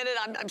about a minute.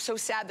 I'm so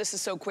sad this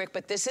is so quick,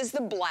 but this is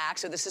the black,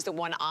 so this is the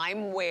one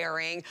I'm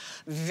wearing.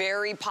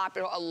 Very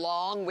popular,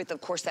 along with, of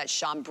course, that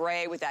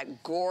chambray with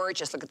that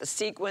gorgeous, look at the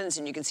sequins,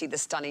 and you can see the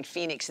stunning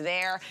phoenix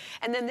there.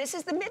 And then this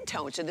is the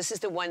mid-tone, so this is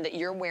the one that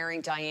you're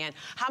wearing, Diane.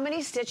 How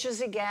many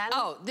stitches again?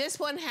 Oh, this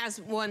one has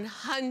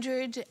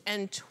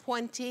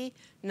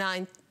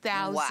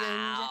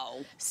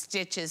 129,000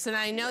 stitches. And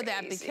I know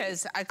that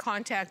because I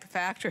contact the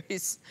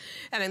factories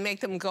and I make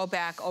them go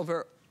back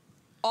over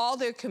all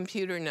their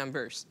computer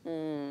numbers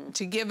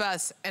to give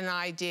us an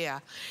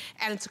idea.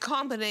 And it's a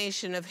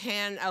combination of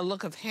a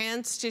look of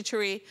hand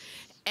stitchery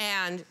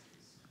and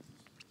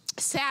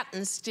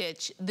satin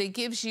stitch that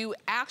gives you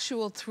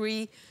actual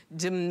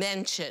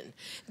 3-dimension.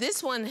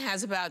 This one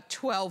has about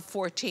 12,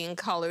 14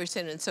 colors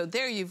in it, so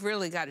there you've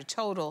really got a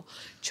total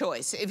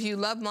choice. If you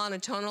love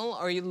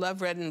monotonal or you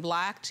love red and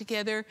black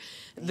together,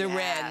 the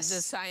red, the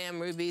Siam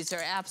rubies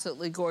are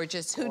absolutely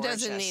gorgeous. Who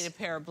doesn't need a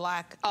pair of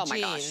black jeans? My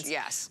gosh,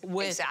 yes,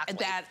 with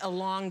that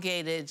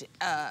elongated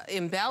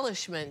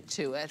embellishment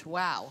to it?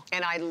 Wow.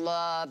 And I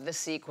love the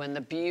sequin,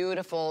 the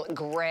beautiful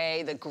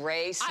gray, the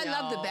gray snow.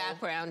 I love the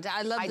background.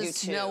 I love the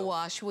snow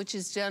wash, which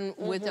is done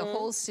with a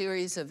whole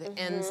series of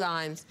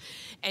enzymes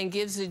and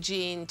gives a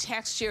jean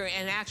texture.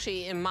 And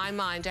actually, in my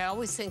mind, I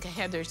always think a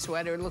heather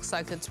sweater looks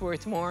like it's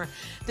worth more.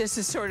 This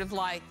is sort of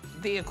like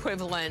the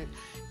equivalent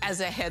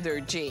as a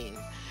heather jean.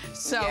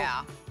 So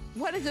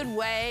what a good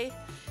way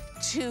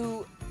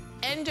to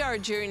end our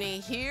journey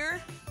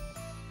here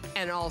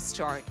and all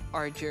start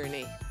our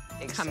journey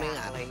coming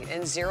up.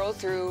 And 0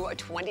 through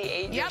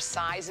 28, your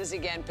sizes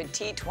again,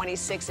 petite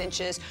 26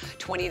 inches,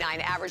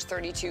 29 average,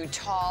 32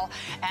 tall.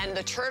 And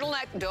the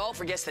turtleneck, don't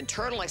forget the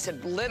turtlenecks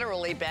have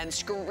literally been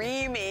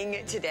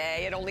screaming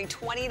today at only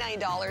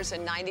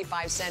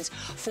 $29.95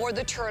 for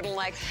the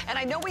turtleneck. And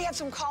I know we have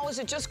some callers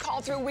that just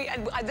called through.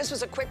 This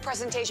was a quick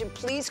presentation.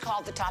 Please call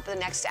at the top of the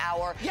next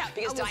hour.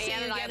 Because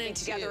Diane and I will be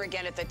together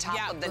again at the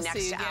top of the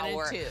next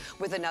hour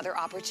with another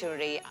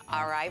opportunity.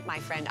 All right, my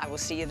friend, I will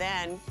see you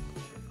then.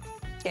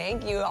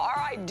 Thank you. All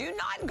right, do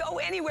not go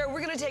anywhere.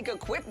 We're going to take a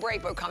quick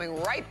break. We're coming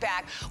right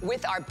back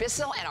with our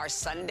Bissell and our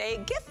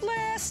Sunday gift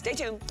list. Stay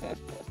tuned.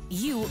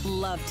 You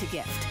love to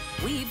gift.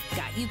 We've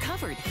got you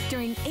covered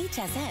during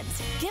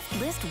HSN's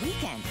Gift List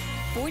Weekend.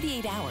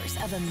 48 hours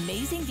of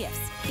amazing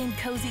gifts in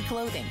cozy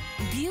clothing,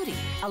 beauty,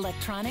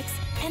 electronics,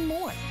 and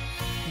more.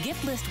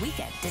 Gift List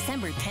Weekend,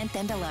 December 10th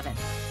and 11th.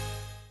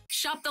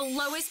 Shop the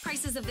lowest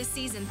prices of the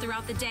season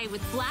throughout the day with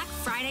Black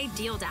Friday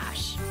Deal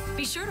Dash.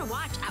 Be sure to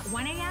watch at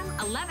 1 a.m.,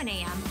 11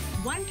 a.m.,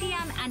 1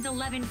 p.m., and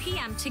 11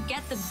 p.m. to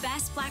get the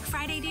best Black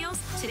Friday deals,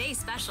 today's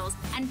specials,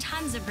 and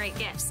tons of great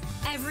gifts.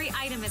 Every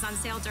item is on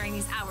sale during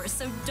these hours,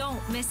 so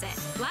don't miss it.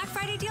 Black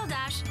Friday Deal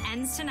Dash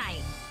ends tonight.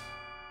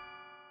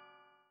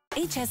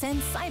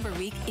 HSN Cyber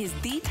Week is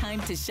the time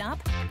to shop,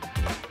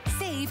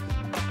 save,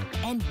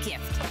 and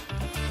gift.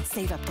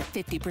 Save up to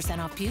 50%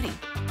 off beauty,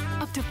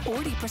 up to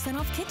 40%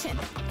 off kitchen,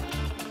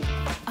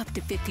 up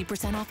to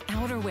 50% off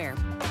outerwear,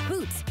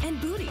 boots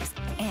and booties,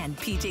 and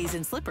PJs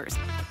and slippers.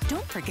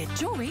 Don't forget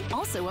jewelry,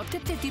 also up to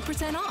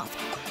 50% off.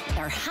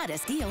 Our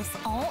hottest deals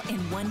all in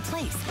one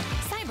place.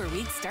 Cyber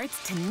Week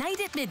starts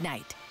tonight at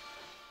midnight.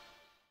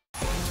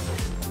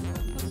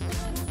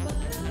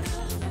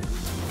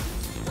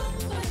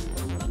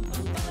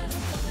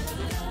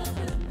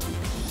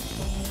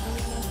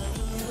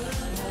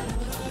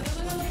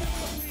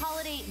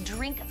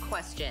 Drink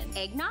question,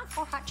 eggnog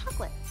or hot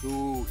chocolate?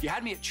 Ooh, you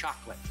had me at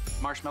chocolate.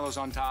 Marshmallows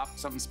on top,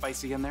 something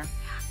spicy in there.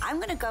 I'm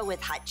gonna go with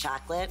hot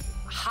chocolate.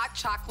 Hot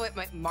chocolate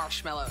with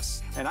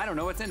marshmallows. And I don't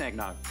know what's in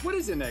eggnog. What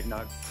is in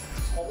eggnog?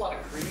 A whole lot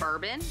of cream.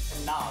 Bourbon.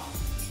 And knob.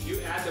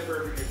 You add the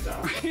bourbon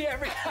yourself.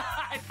 Every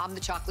time. I'm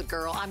the chocolate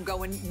girl. I'm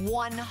going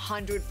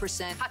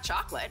 100% hot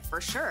chocolate, for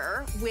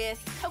sure,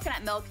 with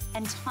coconut milk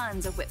and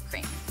tons of whipped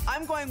cream.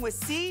 I'm going with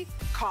C,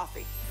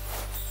 coffee.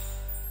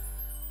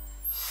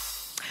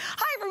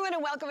 Hi, everyone,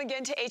 and welcome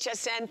again to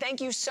HSN.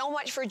 Thank you so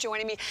much for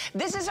joining me.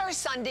 This is our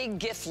Sunday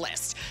gift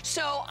list.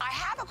 So I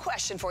have a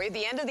question for you. At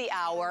the end of the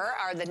hour,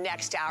 or the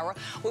next hour,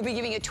 we'll be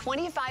giving you a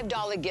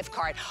 $25 gift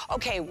card.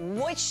 Okay,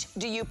 which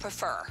do you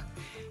prefer?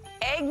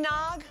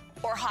 Eggnog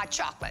or hot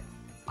chocolate?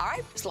 All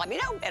right, just let me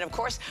know. And of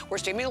course, we're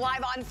streaming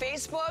live on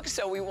Facebook,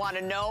 so we want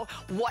to know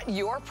what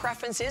your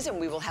preference is, and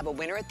we will have a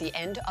winner at the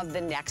end of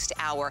the next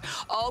hour.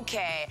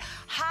 Okay,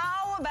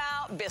 how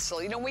about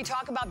Bissell? You know, when we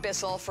talk about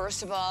Bissell,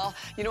 first of all,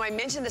 you know, I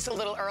mentioned this a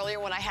little earlier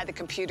when I had the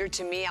computer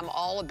to me. I'm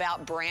all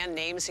about brand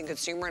names and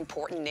consumer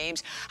important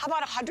names. How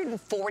about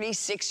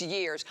 146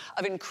 years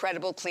of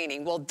incredible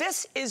cleaning? Well,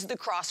 this is the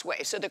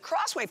Crossway. So the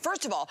Crossway,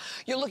 first of all,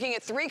 you're looking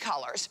at 3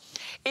 colors.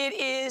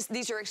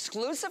 These are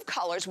exclusive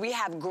colors. We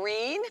have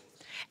green.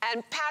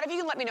 And Pat, if you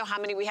can let me know how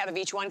many we have of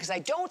each one, because I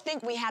don't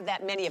think we have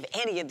that many of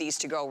any of these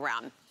to go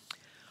around.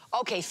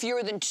 Okay,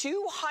 fewer than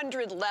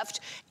 200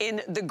 left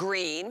in the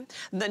green.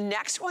 The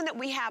next one that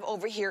we have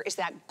over here is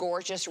that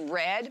gorgeous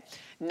red.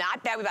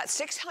 Not bad, we have about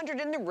 600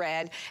 in the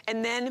red.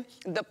 And then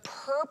the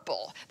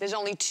purple. There's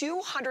only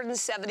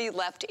 270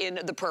 left in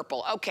the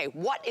purple. Okay,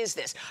 what is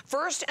this?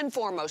 First and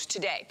foremost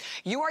today,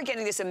 you are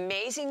getting this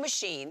amazing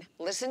machine.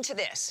 Listen to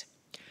this.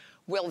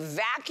 Will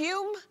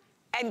vacuum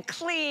and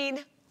clean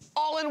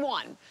all in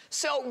one.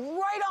 So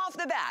right off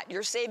the bat,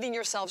 you're saving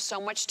yourself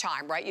so much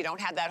time, right? You don't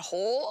have that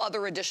whole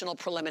other additional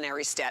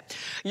preliminary step.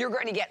 You're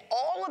going to get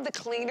all of the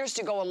cleaners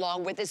to go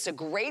along with this. It's a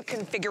great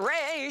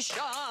configuration.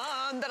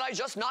 one that I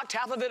just knocked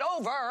half of it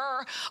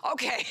over.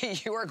 Okay,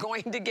 you are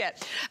going to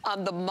get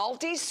the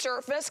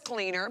multi-surface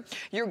cleaner.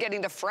 You're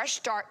getting the Fresh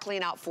Start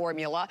Clean Out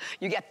formula.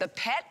 You get the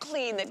Pet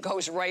Clean that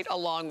goes right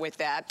along with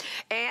that.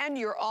 And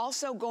you're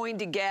also going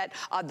to get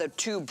the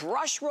 2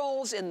 brush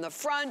rolls in the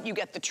front. You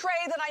get the tray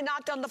that I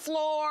knocked on the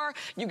floor.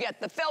 You get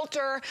the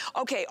filter.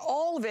 Okay,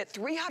 all of it,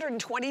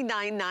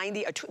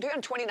 $329.90,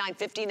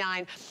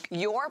 $329.59.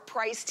 Your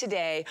price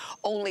today,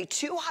 only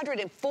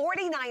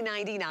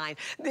 $249.99.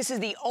 This is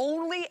the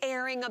only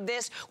airing of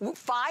this.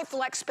 5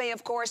 flex pay,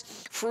 of course.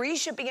 Free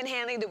shipping and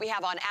handling that we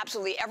have on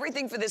absolutely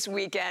everything for this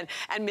weekend.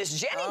 And Miss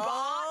Jenny Bond.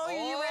 Are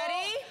you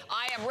ready?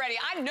 I am ready.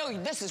 I know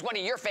this is one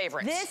of your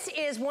favorites. This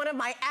is one of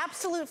my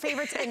absolute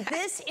favorites, and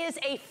this is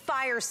a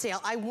fire sale.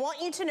 I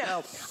want you to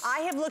know, I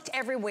have looked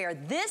everywhere.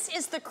 This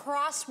is the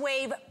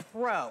Crosswave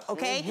Pro,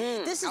 okay?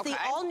 This is the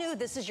all new,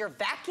 this is your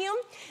vacuum.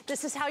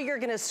 This is how you're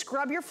gonna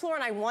scrub your floor,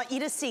 and I want you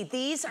to see,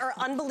 these are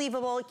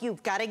unbelievable.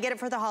 You've gotta get it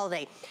for the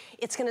holiday.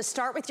 It's gonna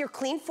start with your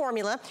clean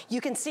formula.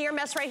 You can see our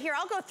mess right here.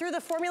 I'll go through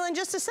the formula in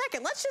just a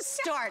second. Let's just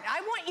start.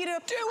 I want you to,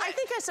 I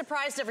think I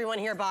surprised everyone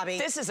here, Bobby.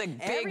 This is a big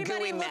Everybody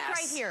gooey look mess.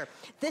 right here.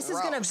 This is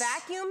gonna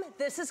vacuum,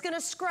 this is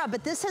gonna scrub,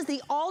 but this has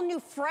the all new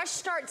Fresh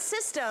Start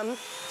system.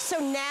 So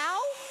now,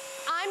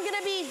 I'm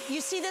gonna be,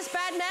 you see this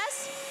bad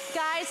mess?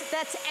 Guys,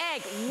 that's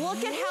egg.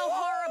 Look at how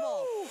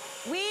horrible.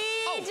 We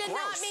did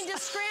not mean to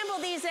scramble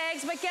these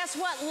eggs, but guess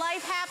what?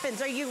 Life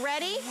happens. Are you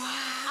ready?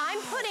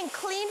 I'm putting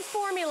clean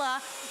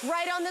formula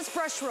right on this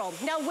brush roll.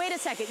 Now, wait a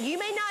second. You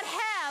may not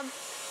have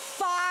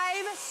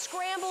 5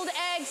 scrambled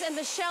eggs and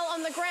the shell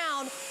on the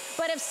ground,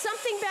 but if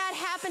something bad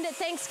happened at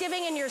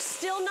Thanksgiving and you're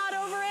still not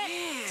over it,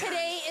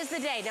 today is the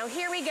day. Now,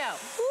 here we go.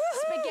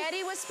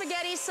 Spaghetti with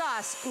spaghetti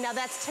sauce. Now,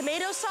 that's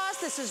tomato sauce.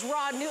 This is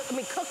raw,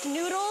 cooked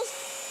noodles.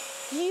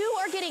 You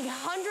are getting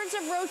hundreds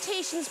of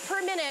rotations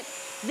per minute.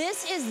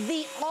 This is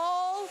the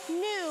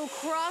all-new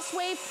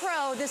Crosswave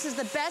Pro. This is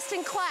the best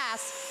in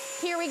class.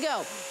 Here we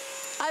go.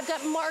 I've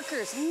got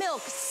markers,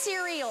 milk,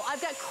 cereal.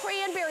 I've got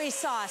cranberry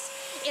sauce.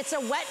 It's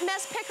a wet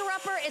mess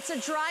picker-upper. It's a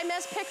dry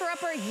mess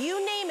picker-upper. You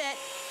name it.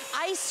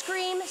 Ice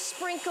cream,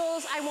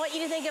 sprinkles. I want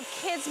you to think of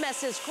kids'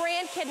 messes,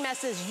 grandkid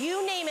messes.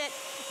 You name it.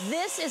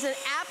 This is an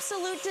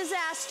absolute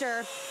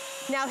disaster.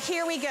 Now,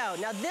 here we go.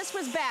 Now, this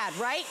was bad,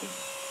 right?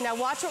 Now,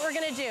 watch what we're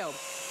gonna do.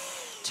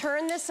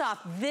 Turn this off.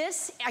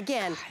 This,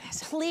 again,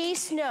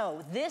 please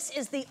know, this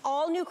is the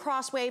all-new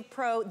Crosswave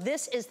Pro.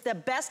 This is the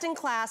best in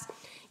class.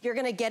 You're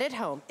gonna get it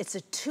home. It's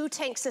a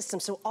 2-tank system.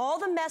 So all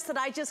the mess that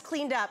I just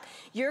cleaned up,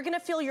 you're gonna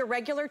fill your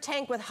regular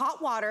tank with hot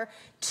water,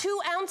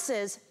 2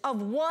 ounces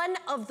of one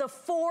of the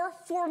 4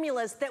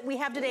 formulas that we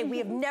have today. We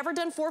have never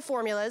done 4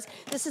 formulas.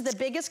 This is the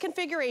biggest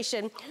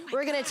configuration.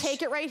 We're gonna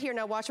take it right here.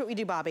 Now watch what we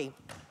do, Bobby.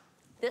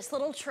 This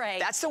little tray.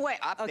 That's the way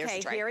up. Okay, there's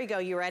the tray. Here we go.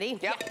 You ready?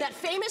 Yep. That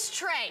famous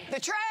tray. The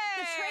tray.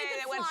 The tray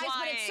that went flies,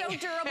 flying. but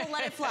it's so durable,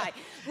 let it fly.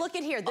 Look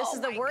at here. This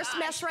is the worst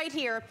mess right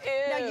here. Ew.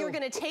 Now you're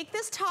gonna take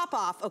this top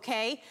off,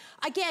 okay?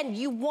 Again,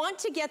 you want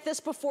to get this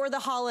before the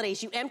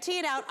holidays. You empty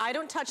it out. I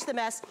don't touch the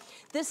mess.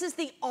 This is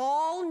the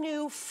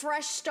all-new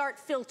Fresh Start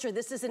filter.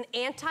 This is an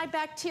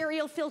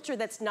antibacterial filter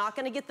that's not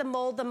gonna get the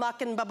mold, the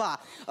muck, and blah-blah,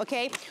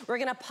 okay? We're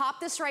gonna pop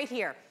this right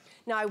here.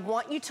 Now, I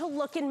want you to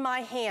look in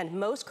my hand.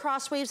 Most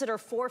Crosswaves that are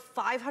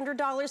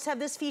 $500 have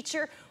this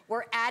feature.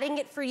 We're adding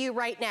it for you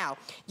right now.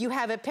 You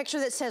have a picture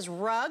that says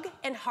rug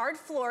and hard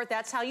floor.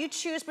 That's how you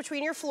choose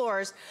between your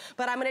floors.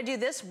 But I'm gonna do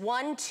this,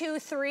 1, 2,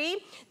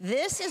 3.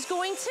 This is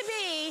going to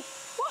be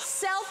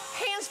self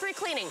hands-free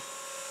cleaning.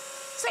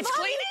 So it's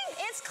Bobby, cleaning?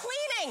 It's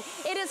cleaning.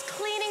 It is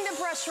cleaning the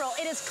brush roll.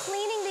 It is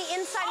cleaning the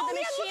inside of the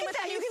machine with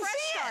the new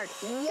Fresh Start.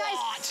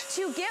 Guys,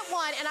 to get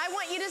one, and I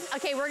want you to,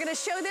 okay, we're gonna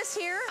show this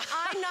here.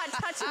 I'm not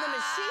touching the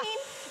machine.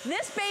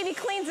 This baby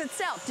cleans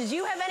itself. Did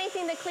you have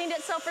anything that cleaned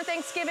itself for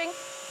Thanksgiving?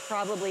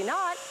 Probably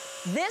not.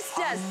 This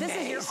does. Amazing. This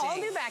is your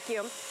all-new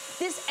vacuum.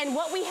 This, and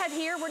what we have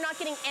here, we're not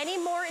getting any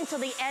more until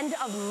the end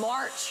of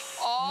March.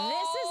 Oh,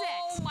 this is it.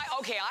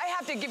 Okay, I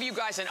have to give you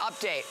guys an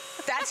update.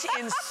 That's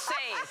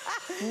insane.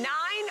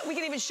 We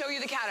can even show you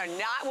the counter.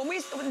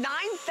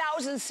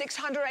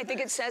 9,600, I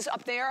think it says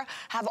up there,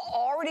 have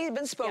already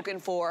been spoken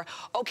for.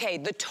 Okay,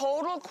 the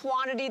total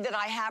quantity that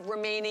I have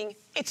remaining,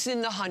 it's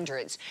in the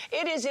hundreds.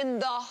 It is in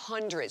the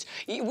hundreds.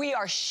 We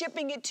are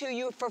shipping it to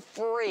you for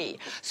free.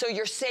 So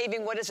you're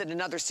saving, what is it,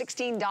 another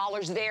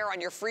 $16 there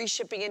on your free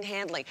shipping and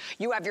handling.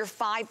 You have your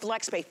 5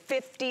 flex pay,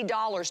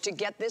 $50 to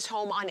get this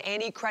home on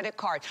any credit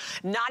card.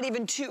 Not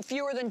even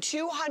fewer than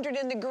 200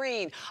 in the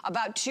green,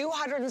 about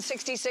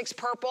 266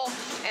 purple,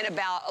 and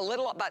about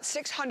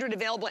 600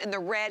 available in the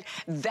red.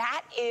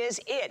 That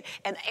is it.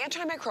 And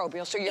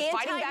antimicrobial, so you're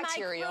fighting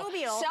bacterial,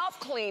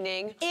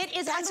 self-cleaning. It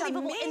is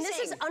unbelievable. Amazing. And this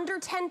is under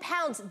 10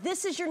 pounds.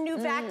 This is your new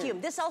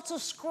vacuum. This also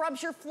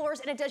scrubs your floors,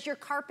 and it does your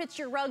carpets,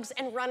 your rugs,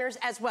 and runners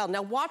as well.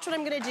 Now watch what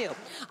I'm gonna do.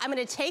 I'm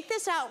gonna take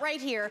this out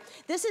right here.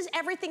 This is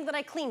everything that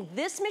I cleaned.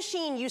 This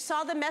machine, you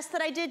saw the mess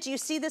that I did. Do you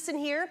see this in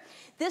here?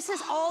 This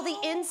is all the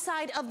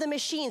inside of the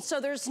machine,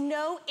 so there's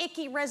no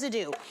icky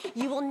residue.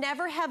 You will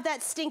never have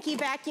that stinky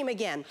vacuum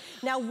again.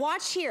 Now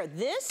watch here,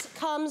 this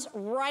comes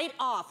right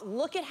off.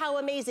 Look at how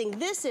amazing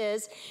this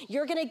is.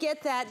 You're gonna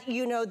get that,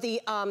 you know,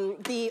 the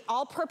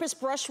all-purpose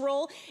brush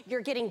roll.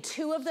 You're getting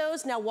 2 of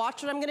those. Now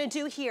watch what I'm gonna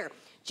do here.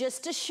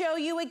 Just to show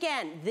you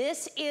again,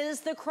 this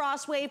is the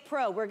Crosswave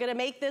Pro. We're gonna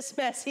make this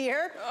mess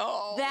here.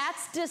 Oh.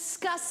 That's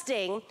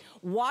disgusting.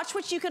 Watch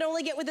what you can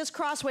only get with this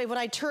Crosswave when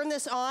I turn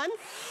this on.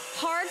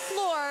 Hard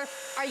floor,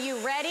 are you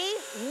ready?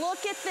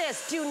 Look at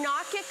this. Do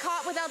not get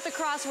caught without the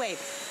Crosswave.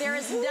 There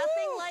is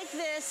nothing like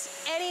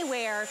this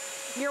anywhere.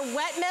 Your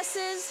wet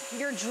messes,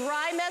 your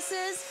dry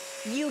messes,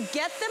 you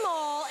get them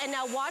all. And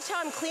now watch how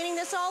I'm cleaning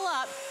this all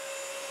up.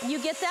 You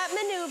get that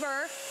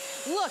maneuver.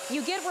 Look,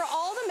 you get where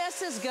all the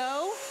messes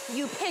go,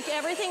 you pick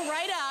everything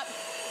right up.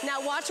 Now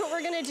watch what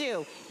we're gonna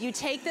do. You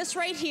take this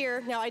right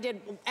here. Now I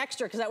did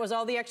extra because that was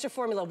all the extra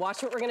formula.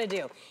 Watch what we're gonna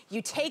do.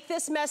 You take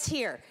this mess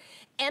here,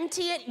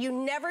 empty it, you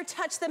never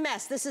touch the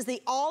mess. This is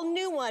the all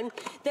new one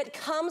that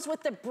comes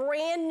with the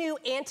brand new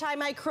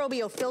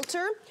antimicrobial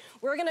filter.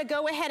 We're gonna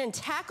go ahead and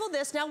tackle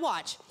this. Now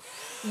watch.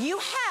 You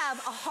have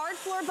a hard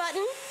floor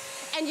button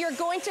and you're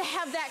going to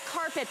have that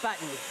carpet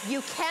button.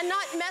 You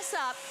cannot mess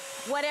up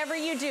whatever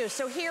you do.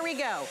 So here we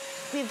go.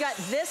 We've got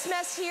this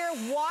mess here.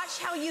 Watch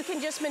how you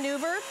can just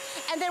maneuver.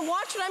 And then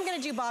watch what I'm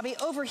gonna do, Bobby.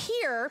 Over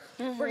here,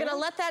 we're gonna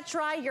let that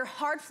dry. Your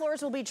hard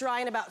floors will be dry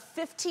in about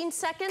 15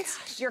 seconds.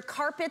 Gosh. Your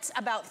carpets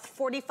about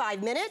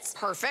 45 minutes.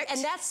 Perfect.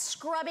 And that's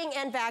scrubbing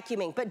and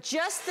vacuuming, but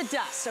just the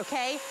dust,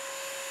 okay?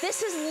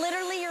 This is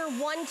literally your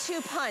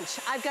 1-2 punch.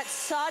 I've got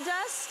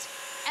sawdust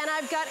and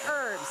I've got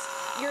herbs.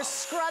 You're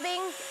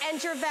scrubbing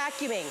and you're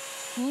vacuuming.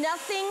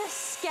 Nothing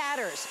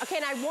scatters. Okay,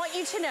 and I want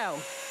you to know,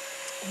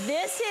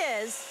 this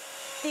is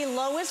the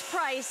lowest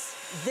price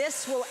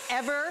this will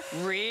ever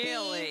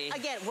be.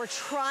 Again, we're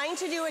trying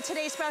to do a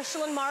Today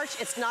Special in March.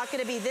 It's not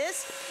gonna be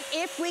this.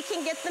 If we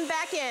can get them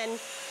back in.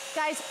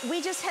 Guys,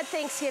 we just had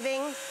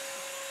Thanksgiving.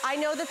 I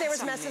know that there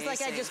was messes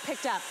like I just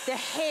picked up. The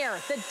hair,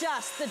 the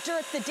dust, the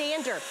dirt, the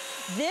dander.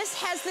 This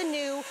has the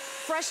new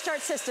Fresh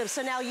Start system.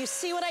 So now you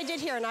see what I did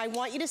here, and I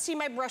want you to see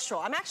my brush roll.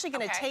 I'm actually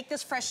gonna take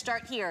this Fresh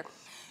Start here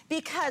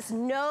because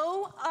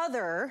no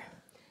other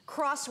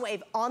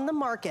Crosswave on the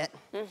market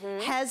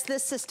has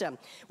this system.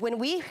 When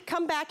we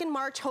come back in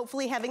March,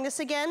 hopefully having this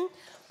again,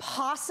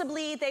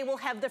 possibly they will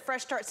have the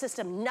Fresh Start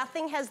system.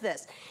 Nothing has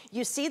this.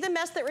 You see the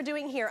mess that we're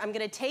doing here. I'm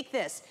gonna take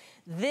this.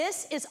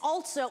 This is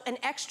also an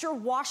extra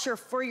washer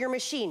for your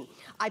machine.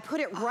 I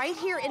put it right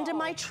here into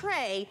my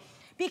tray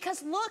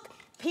because look,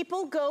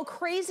 people go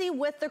crazy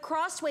with the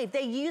Crosswave.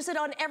 They use it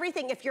on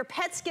everything. If your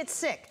pets get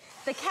sick,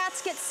 the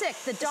cats get sick,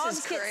 the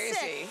dogs get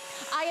sick.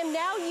 I am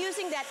now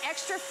using that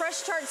extra Fresh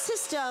Start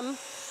system.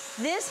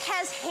 This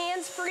has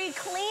hands-free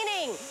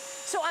cleaning.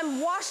 So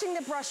I'm washing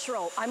the brush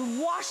roll. I'm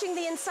washing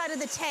the inside of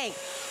the tank.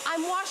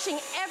 I'm washing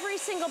every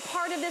single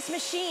part of this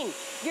machine.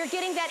 You're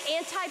getting that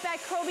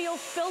antibacterial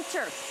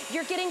filter.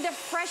 You're getting the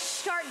Fresh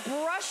Start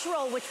brush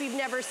roll, which we've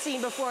never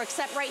seen before,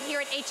 except right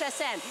here at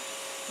HSN.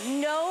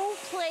 No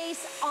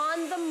place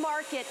on the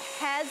market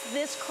has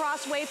this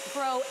Crosswave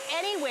Pro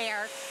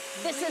anywhere.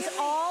 This is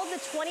all the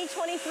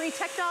 2023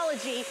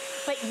 technology,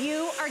 but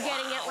you are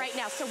getting it right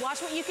now. So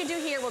watch what you can do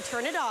here. We'll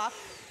turn it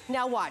off.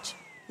 Now watch.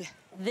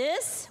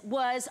 This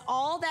was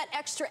all that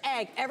extra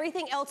egg,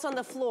 everything else on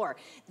the floor.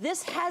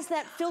 This has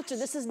that filter.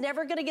 This is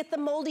never gonna get the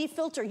moldy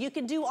filter. You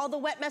can do all the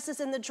wet messes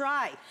in the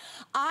dry.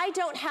 I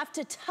don't have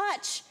to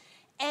touch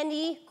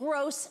any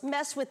gross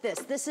mess with this.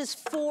 This is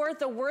for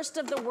the worst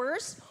of the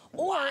worst,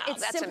 or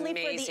it's simply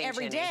for the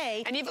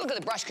everyday. And even look at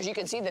the brush, because you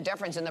can see the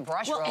difference in the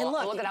brush roll. And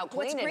look at how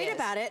clean it is. What's great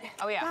about it,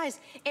 guys,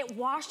 it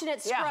washed and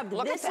it scrubbed.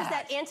 This is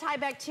that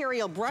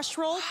antibacterial brush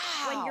roll.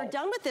 When you're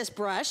done with this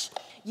brush,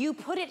 you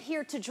put it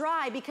here to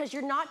dry because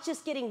you're not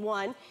just getting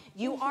one,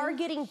 you are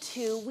getting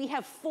 2. We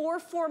have 4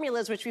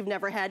 formulas, which we've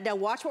never had. Now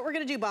watch what we're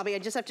gonna do, Bobby. I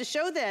just have to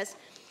show this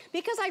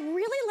because I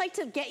really like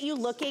to get you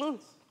looking.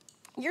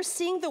 You're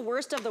seeing the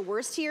worst of the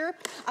worst here.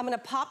 I'm gonna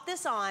pop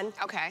this on.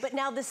 Okay. But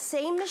now the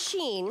same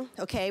machine,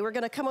 okay, we're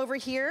gonna come over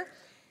here.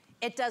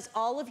 It does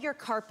all of your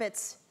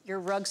carpets, your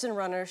rugs and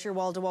runners, your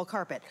wall-to-wall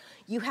carpet.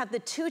 You have the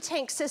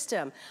 2-tank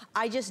system.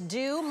 I just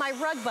do my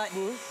rug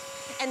button,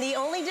 and the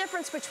only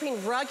difference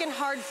between rug and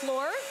hard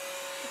floor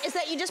is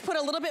that you just put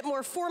a little bit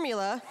more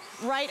formula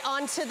right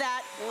onto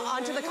that,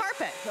 onto the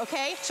carpet,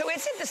 okay? So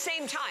it's at the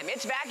same time.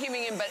 It's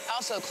vacuuming but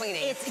also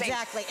cleaning. It's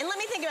exactly. And let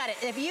me think about it.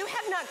 If you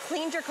have not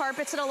cleaned your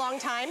carpets in a long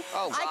time,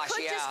 I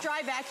could just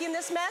dry vacuum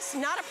this mess,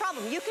 not a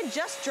problem. You can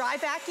just dry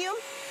vacuum,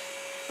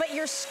 but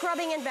you're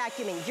scrubbing and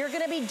vacuuming. You're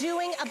gonna be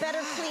doing a better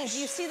clean. Do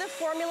you see the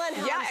formula and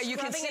how I'm you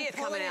can see it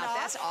coming out.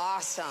 That's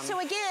awesome. So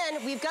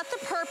again, we've got the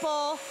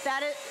purple.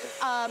 That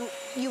is,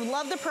 you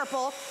love the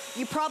purple.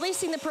 You've probably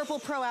seen the Purple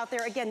Pro out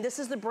there. Again, this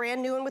is the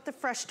brand new one with the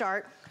Fresh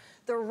Start.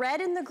 The red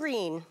and the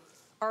green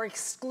are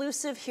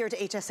exclusive here to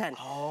HSN.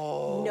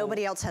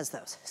 Nobody else has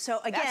those. So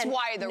again, that's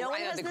why the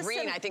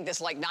green, I think there's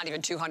like not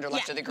even 200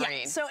 left of the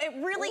green. So it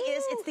really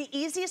is, it's the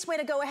easiest way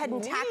to go ahead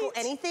and tackle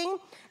anything.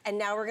 And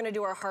now we're gonna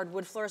do our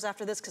hardwood floors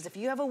after this, because if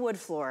you have a wood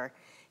floor,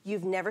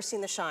 You've never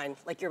seen the shine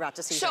like you're about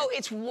to see. So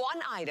it's one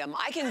item.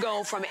 I can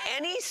go from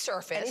any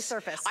surface. Any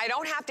surface. I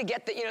don't have to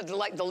get the, you know,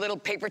 like the little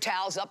paper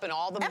towels up and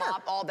all the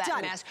mop, all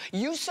that mess.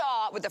 You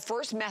saw with the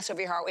first mess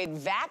over here how it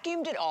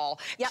vacuumed it all,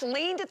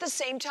 cleaned at the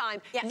same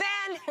time, then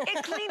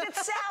it cleaned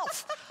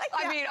itself.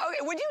 I mean,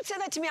 okay, when you said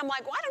that to me, I'm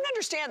like, well, I don't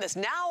understand this.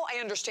 Now I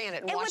understand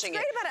it and watching it.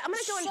 What's great about it, I'm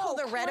gonna go and pull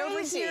the red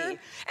over here.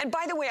 And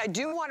by the way, I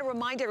do want to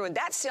remind everyone,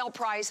 that sale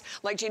price,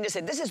 like Gina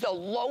said, this is the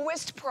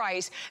lowest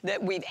price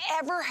that we've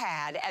ever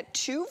had at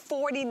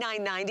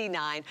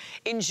 $249.99.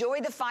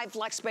 Enjoy the 5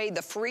 flex pay,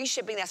 the free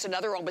shipping. That's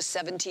another almost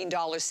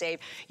 $17 save.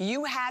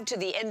 You have to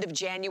the end of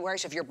January,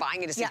 so if you're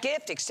buying it as a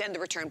gift, extend the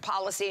return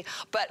policy.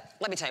 But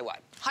let me tell you what,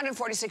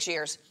 146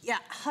 years. Yeah,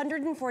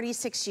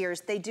 146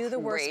 years. They do the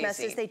worst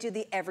messes. They do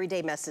the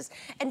everyday messes.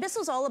 And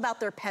Bissell's all about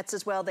their pets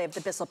as well. They have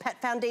the Bissell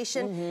Pet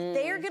Foundation.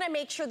 They are gonna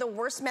make sure the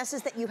worst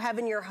messes that you have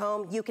in your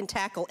home, you can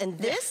tackle. And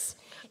this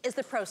is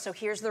the Pro. So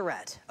here's the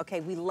red.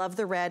 Okay, we love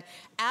the red.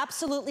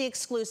 Absolutely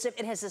exclusive.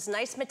 It has this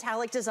nice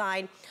metallic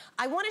design.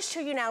 I want to show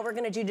you now, we're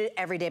going to do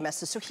everyday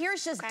messes. So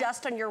here's just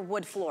dust on your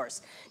wood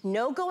floors.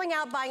 No going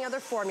out buying other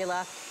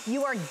formula.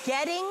 You are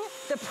getting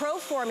the Pro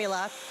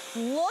formula.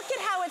 Look at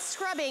how it's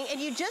scrubbing, and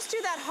you just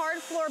do that hard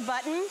floor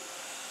button.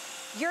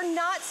 You're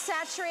not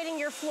saturating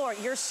your floor.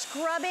 You're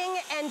scrubbing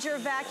and you're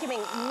vacuuming.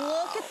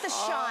 Look at the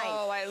shine.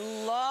 Oh, I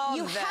love that.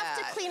 You have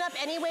to clean up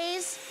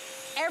anyways.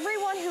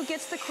 Everyone who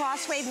gets the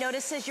Crosswave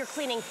notices you're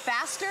cleaning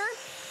faster,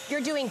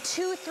 you're doing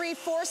 2, 3,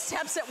 4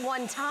 steps at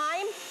one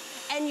time,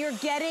 and you're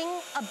getting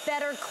a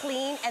better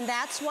clean, and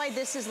that's why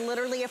this is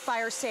literally a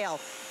fire sale.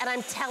 And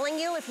I'm telling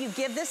you, if you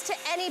give this to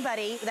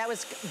anybody that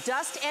was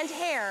dust and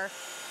hair,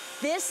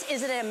 this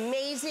is an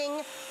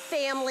amazing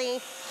family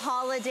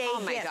holiday gift.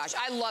 Oh my gosh,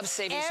 I love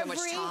saving so much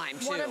time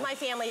too. One of my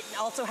family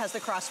also has the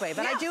Crosswave.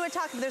 And I do a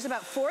talk, there's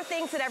about 4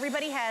 things that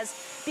everybody has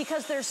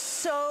because they're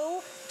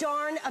so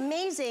darn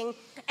amazing.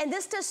 And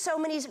this does so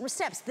many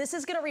steps. This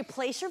is gonna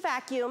replace your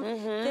vacuum.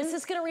 This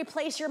is gonna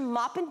replace your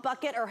mop and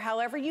bucket or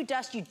however you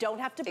dust. You don't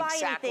have to buy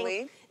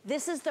anything.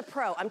 This is the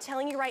Pro. I'm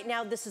telling you right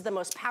now, this is the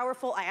most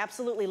powerful. I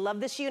absolutely love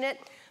this unit,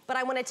 but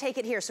I wanna take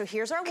it here. So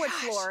here's our wood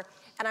floor,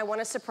 and I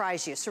wanna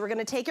surprise you. So we're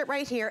gonna take it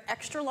right here,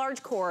 extra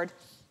large cord.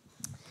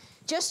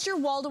 Just your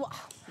wall-to-wall.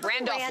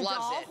 Randolph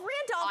loves it.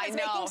 Randolph is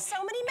making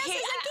so many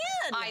messes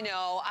again. I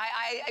know.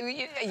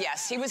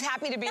 Yes, he was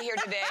happy to be here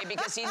today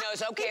because he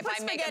knows, okay, if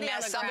I make a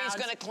mess, somebody's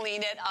going to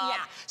clean it up.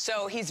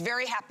 So he's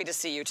very happy to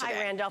see you today.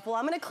 Hi, Randolph. Well,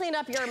 I'm going to clean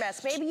up your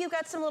mess. Maybe you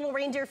got some little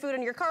reindeer food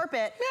on your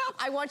carpet.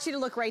 I want you to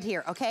look right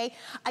here, okay?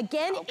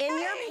 Again, in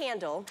your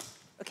handle,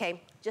 okay,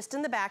 just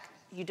in the back,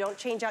 you don't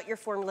change out your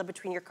formula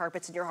between your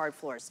carpets and your hard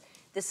floors.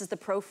 This is the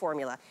Pro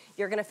formula.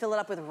 You're gonna fill it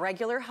up with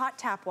regular hot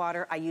tap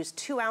water. I use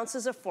 2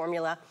 ounces of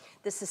formula.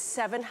 This is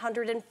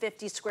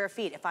 750 square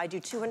feet. If I do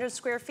 200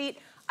 square feet,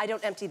 I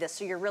don't empty this,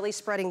 so you're really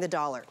spreading the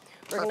dollar.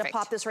 We're gonna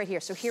pop this right here.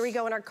 So here we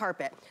go in our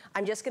carpet.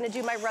 I'm just gonna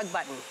do my rug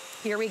button.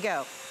 Here we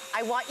go.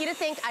 I want you to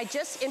think,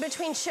 in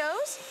between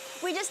shows,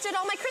 we just did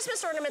all my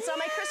Christmas ornaments on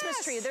my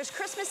Christmas tree. There's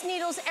Christmas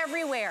needles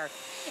everywhere.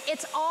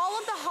 It's all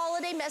of the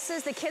holiday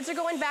messes. The kids are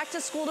going back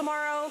to school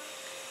tomorrow.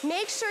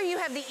 Make sure you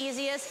have the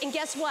easiest, and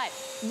guess what?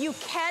 You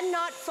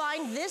cannot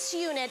find this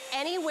unit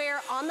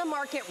anywhere on the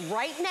market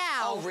right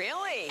now. Oh,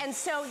 really? And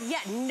so,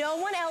 no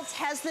one else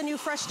has the new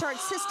Fresh Start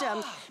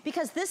system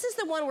because this is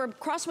the one where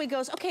Crossway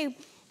goes, okay,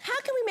 how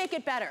can we make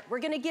it better? We're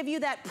gonna give you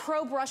that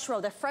Pro brush row,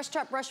 the Fresh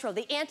Start brush row,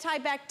 the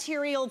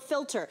antibacterial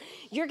filter.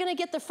 You're gonna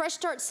get the Fresh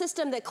Start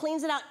system that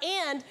cleans it out,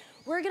 and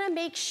we're gonna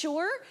make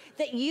sure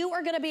that you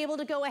are gonna be able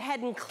to go ahead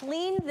and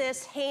clean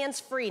this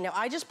hands-free. Now,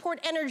 I just poured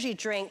energy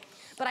drink,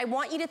 but I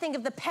want you to think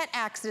of the pet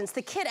accidents,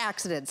 the kid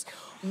accidents.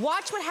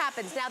 Watch what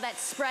happens. Now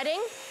that's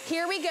spreading.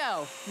 Here we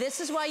go. This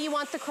is why you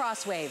want the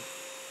Crosswave.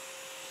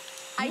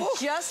 I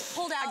just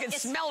pulled out. I can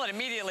smell it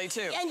immediately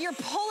too. And you're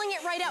pulling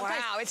it right out. Wow,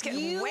 guys, it's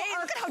getting way,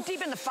 look at how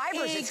deep in the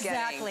fibers it's getting.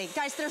 Exactly.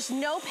 Guys, there's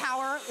no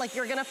power like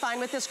you're gonna find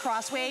with this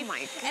Crosswave. Oh my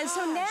gosh. And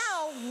so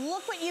now,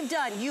 look what you've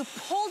done. You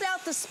pulled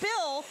out the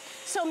spill,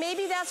 so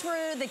maybe that's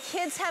where the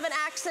kids have an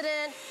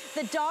accident,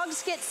 the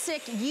dogs get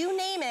sick, you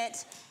name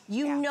it.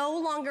 You no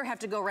longer have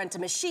to go rent a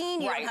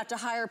machine. You don't have to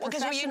hire a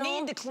professional. Because you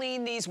need to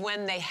clean these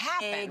when they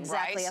happen,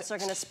 exactly. Yes, they're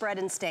going to spread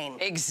and stain.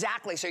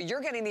 Exactly. So you're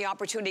getting the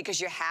opportunity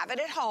because you have it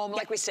at home.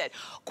 Like we said,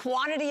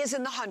 quantity is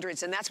in the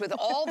hundreds, and that's with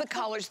all the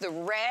colors. The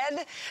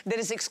red that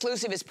is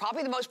exclusive is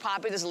probably the most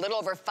popular. There's a little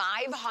over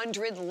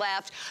 500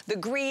 left. The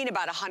green,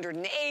 about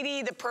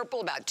 180. The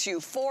purple, about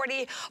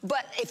 240.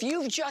 But if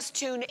you've just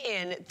tuned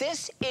in,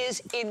 this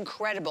is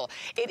incredible.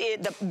 It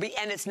is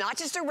and it's not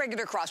just a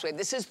regular Crosswave.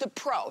 This is the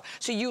Pro.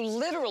 So you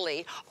literally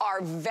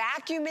are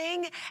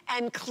vacuuming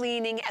and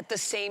cleaning at the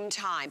same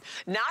time.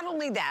 Not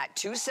only that,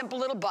 2 simple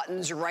little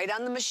buttons right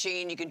on the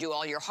machine. You can do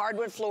all your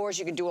hardwood floors,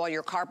 you can do all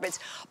your carpets,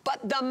 but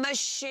the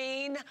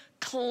machine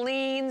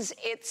cleans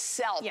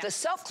itself. The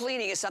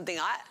self-cleaning is something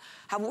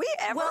have we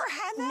ever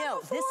had that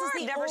No, before? this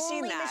is the never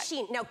seen only that.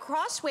 machine. Now,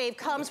 Crosswave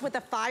comes with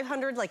a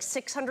 $500, like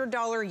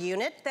 $600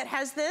 unit that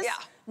has this.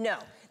 No,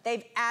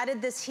 they've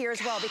added this here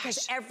as well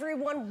because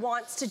everyone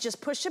wants to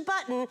just push a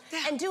button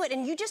and do it.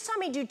 And you just saw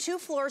me do 2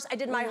 floors. I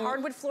did my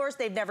hardwood floors.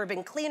 They've never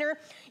been cleaner.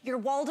 Your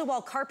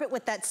wall-to-wall carpet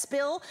with that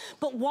spill.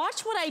 But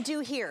watch what I do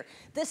here.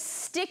 The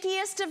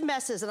stickiest of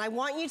messes, and I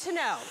want you to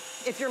know,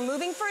 if you're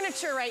moving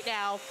furniture right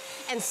now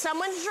and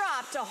someone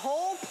dropped a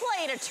whole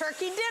plate of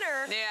turkey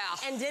dinner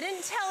and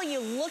didn't tell you,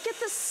 look at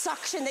the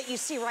suction that you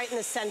see right in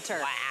the center.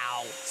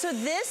 Wow. So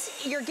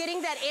this, you're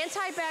getting that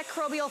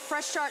antibacterial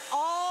fresh start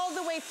all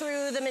the way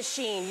through the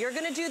machine. You're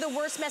gonna do the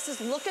worst messes.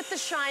 Look at the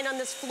shine on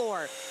this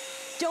floor.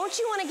 Don't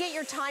you want to get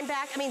your time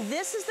back? I mean,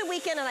 this is the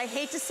weekend, and I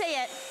hate to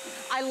say it,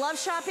 I love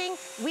shopping.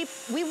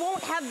 We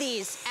won't have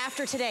these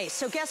after today.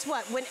 So guess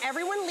what? When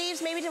everyone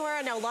leaves, maybe tomorrow,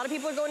 I know a lot of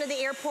people are going to the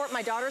airport.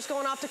 My daughter's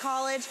going off to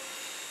college.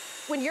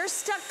 When you're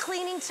stuck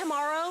cleaning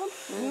tomorrow,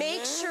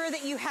 make sure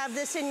that you have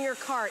this in your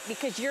cart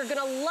because you're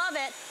gonna love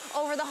it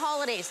over the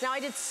holidays. Now, I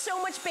did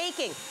so much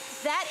baking.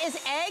 That is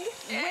egg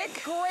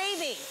with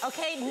gravy,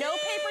 okay? No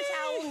paper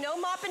towel, no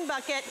mop and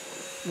bucket.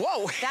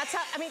 Whoa. That's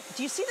how, I mean,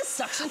 do you see the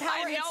suction power?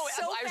 I know, it's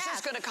so I was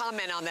just gonna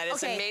comment on that.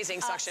 It's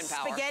amazing suction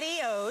power.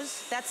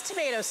 SpaghettiOs, that's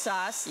tomato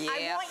sauce.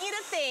 I want you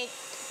to think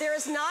there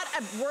is not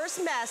a worse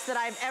mess that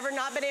I've ever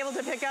not been able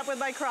to pick up with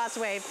my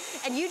Crosswave.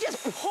 And you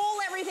just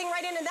pull everything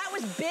right in, and that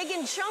was big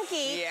and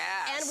chunky.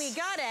 Yes. And we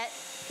got it.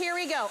 Here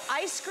we go,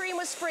 ice cream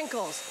with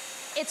sprinkles.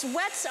 It's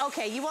wet,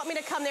 okay, you want me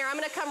to come there? I'm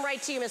gonna come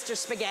right to you, Mr.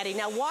 Spaghetti.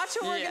 Now watch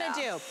what we're gonna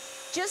do.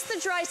 Just the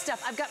dry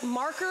stuff. I've got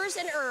markers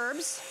and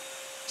herbs.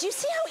 Do you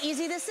see how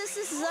easy this is?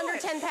 This is under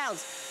 10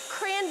 pounds.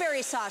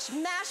 Cranberry sauce,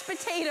 mashed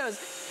potatoes.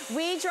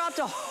 We dropped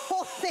a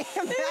whole thing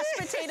of mashed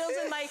potatoes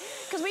in my,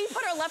 because we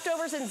put our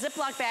leftovers in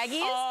Ziploc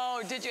baggies.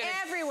 Oh, did you?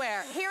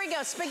 Everywhere. Here we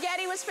go,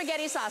 spaghetti with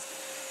spaghetti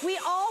sauce. We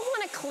all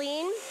want to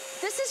clean.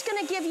 This is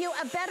gonna give you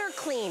a better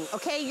clean,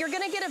 okay? You're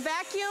gonna get a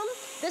vacuum.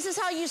 This is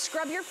how you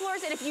scrub your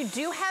floors, and if you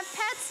do have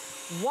pets,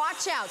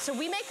 watch out. So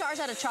we make ours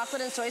out of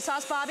chocolate and soy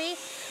sauce, Bobby,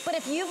 but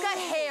if you've got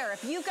hair,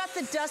 if you've got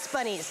the dust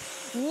bunnies,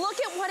 look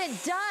at what it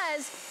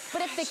does.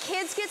 But if the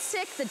kids get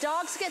sick, the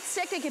dogs get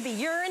sick, it could be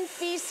urine,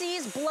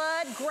 feces,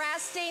 blood,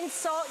 grass stains,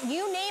 salt,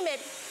 you name it,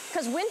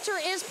 because winter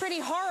is pretty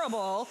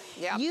horrible.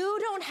 You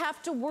don't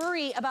have to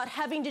worry about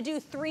having to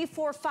do 3,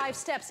 4, 5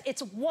 steps.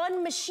 It's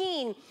one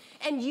machine,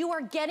 and you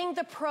are getting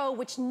the Pro,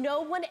 which no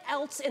one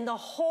else in the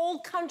whole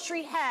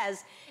country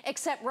has,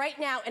 except right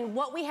now, and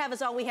what we have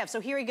is all we have.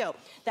 So here we go.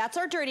 That's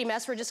our dirty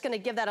mess. We're just gonna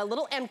give that a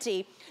little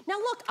empty. Now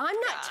look, I'm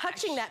not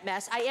touching that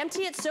mess. I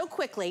empty it so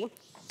quickly.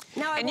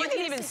 Now, and you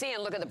can even see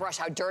and look at the brush,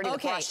 how dirty the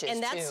brush is,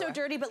 and that's so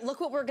dirty, but look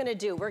what we're gonna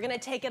do. We're gonna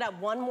take it up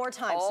one more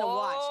time, so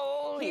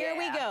watch. Here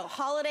we go,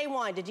 holiday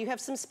wine. Did you have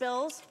some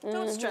spills?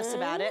 Don't stress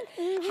about it.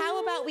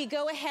 How about we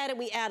go ahead and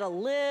we add a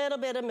little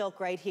bit of milk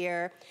right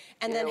here,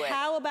 and then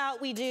how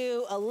about we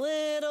do a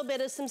little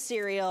bit of some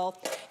cereal,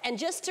 and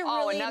just to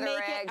really make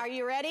it, are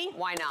you ready?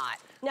 Why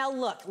not? Now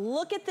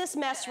look at this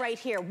mess right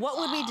here. What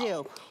would we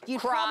do?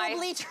 You'd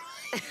probably try.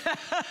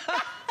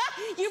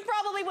 You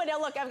probably would. Now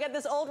look, I've got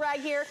this old rag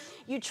here.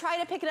 You try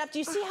to pick it up. Do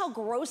you see how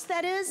gross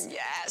that is?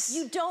 Yes.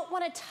 You don't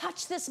want to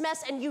touch this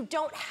mess, and you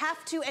don't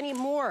have to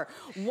anymore.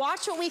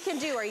 Watch what we can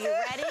do. Are you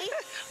ready?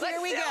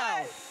 Here we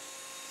go.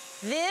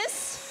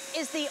 This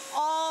is the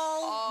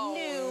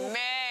all-new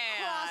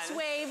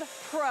Crosswave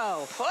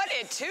Pro. Put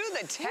it to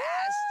the test.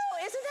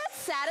 Isn't that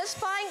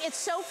satisfying? It's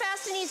so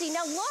fast and easy.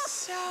 Now look,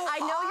 I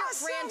know you're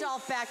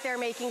Randolph back there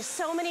making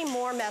so many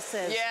more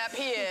messes. Yep,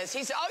 he is.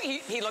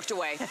 He looked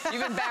away.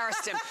 You've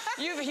embarrassed him.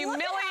 You've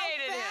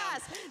humiliated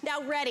him.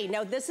 Now ready,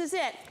 no, this is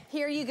it.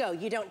 Here you go.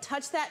 You don't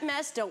touch that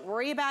mess, don't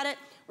worry about it.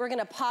 We're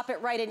gonna pop it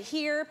right in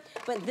here,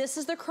 but this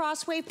is the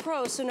Crosswave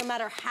Pro, so no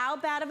matter how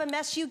bad of a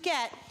mess you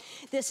get,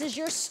 this is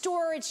your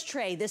storage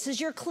tray, this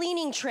is your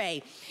cleaning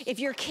tray. If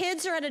your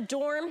kids are at a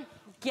dorm,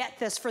 get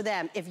this for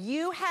them. If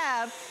you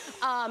have,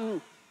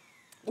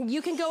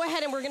 you can go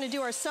ahead and we're gonna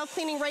do our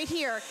self-cleaning right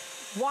here.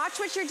 Watch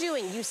what you're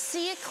doing. You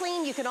see it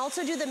clean. You can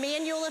also do the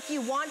manual if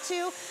you want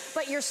to,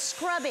 but you're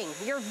scrubbing,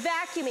 you're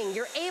vacuuming,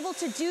 you're able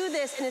to do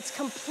this, and it's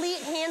complete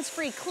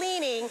hands-free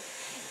cleaning.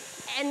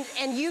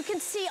 And you can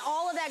see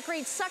all of that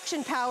great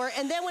suction power,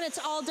 and then when it's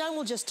all done,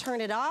 we'll just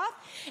turn it off.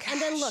 And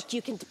then look,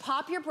 you can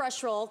pop your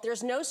brush roll.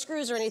 There's no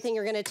screws or anything.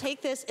 You're gonna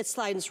take this, it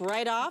slides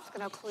right off.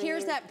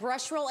 Here's that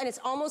brush roll, and it's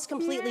almost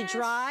completely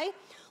dry.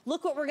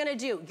 Look what we're gonna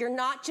do. You're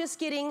not just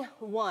getting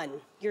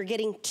one, you're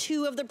getting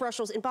 2 of the brush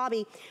rolls. And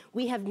Bobby,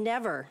 we have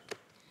never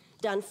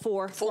done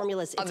 4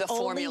 formulas. It's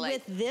only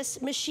with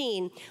this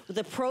machine, with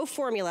the Pro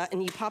formula,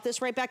 and you pop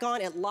this right back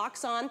on, it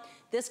locks on.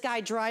 This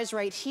guy dries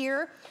right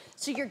here.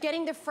 So you're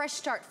getting the Fresh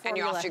Start formula. And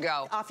you're off you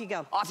go. Off you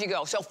go. Off you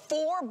go. So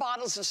 4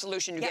 bottles of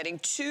solution. You're getting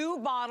 2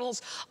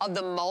 bottles of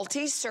the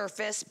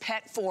multi-surface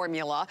pet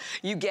formula.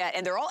 You get,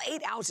 and they're all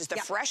 8 ounces, the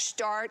Fresh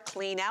Start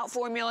Clean Out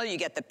formula. You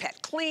get the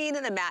Pet Clean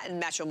and the Matte and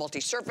Natural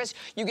Multi-Surface.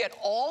 You get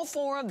all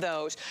 4 of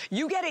those.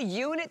 You get a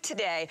unit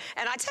today.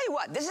 And I tell you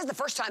what, this is the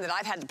first time that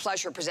I've had the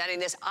pleasure of presenting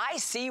this. I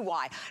see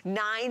why.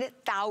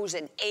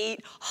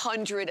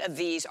 9,800 of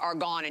these are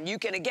gone. And you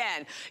can,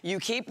 again, you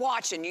keep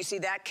watching. You see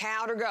that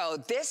counter go.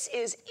 This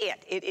is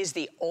it. It is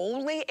the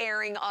only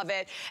airing of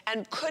it,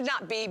 and could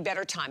not be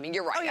better timing.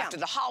 You're right. Oh, yeah. After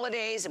the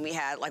holidays, and we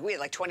had like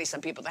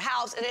 20-some people at the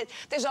house, and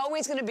there's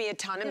always going to be a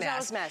ton of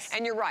mess.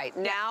 And you're right.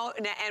 Now,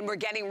 and we're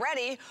getting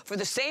ready for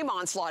the same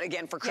onslaught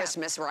again for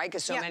Christmas, right?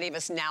 Because so many of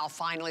us now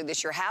finally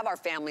this year have our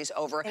families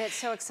over. And it's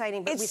so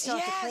exciting, but we still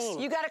have to clean.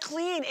 You got to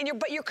clean, and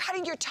but you're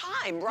cutting your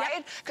time,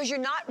 right? Because you're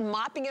not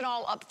mopping it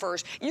all up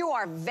first. You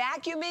are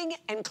vacuuming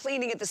and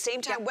cleaning at the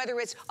same time, whether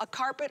it's a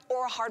carpet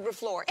or a hardwood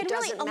floor. It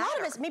doesn't matter. A lot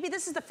of us, maybe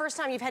this is the first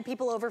time you've had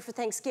people over for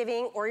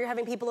Thanksgiving or you're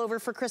having people over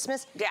for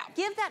Christmas.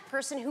 Give that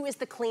person who is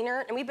the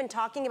cleaner, and we've been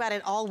talking about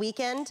it all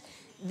weekend,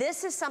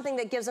 this is something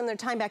that gives them their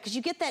time back, because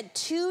you get that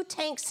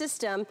 2-tank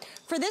system.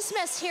 For this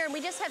mess here, and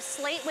we just have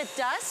slate with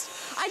dust,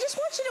 I just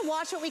want you to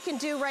watch what we can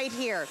do right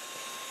here.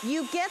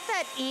 You get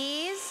that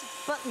ease,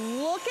 but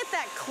look at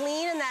that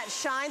clean and that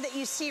shine that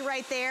you see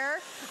right there.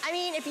 I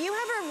mean, if you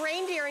have a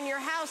reindeer in your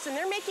house and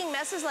they're making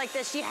messes like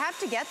this, you have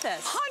to get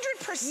this.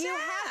 100%. You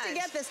have to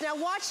get this. Now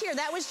watch here,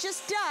 that was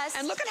just dust.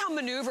 And look at how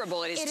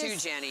maneuverable it is too,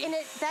 Jenny. And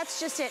that's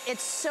just it.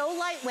 It's so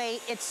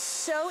lightweight, it's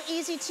so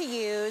easy to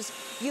use.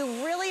 You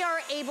really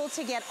are able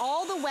to get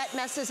all the wet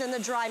messes and the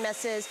dry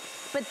messes,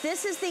 but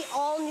this is the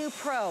all-new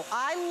Pro.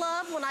 I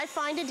love when I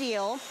find a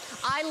deal.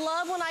 I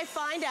love when I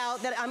find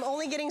out that I'm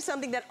only getting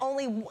something that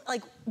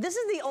this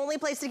is the only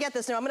place to get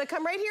this. Now I'm gonna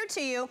come right here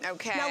to you.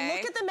 Okay. Now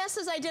look at the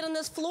messes I did on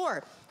this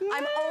floor.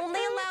 I'm only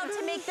allowed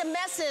to make the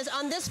messes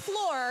on this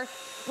floor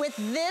with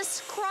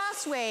this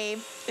Crosswave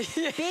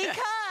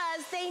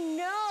because they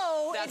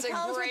know it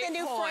comes with a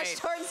new Fresh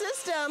Start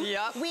system.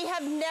 We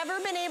have never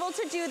been able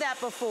to do that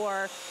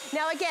before.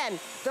 Now again,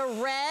 the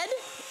red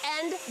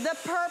and the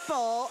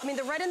purple,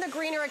 the red and the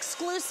green are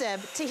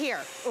exclusive to here,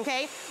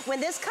 okay?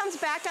 When this comes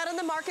back out on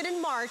the market in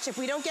March, if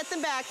we don't get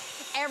them back,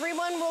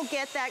 everyone will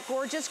get that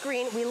gorgeous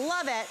green. We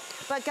love it,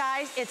 but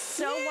guys, it's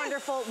so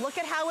wonderful. Look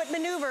at how it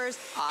maneuvers.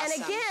 Awesome.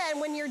 And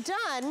again, when you're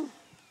done,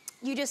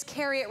 you just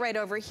carry it right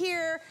over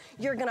here.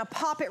 You're gonna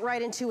pop it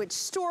right into its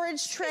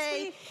storage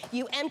tray.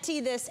 You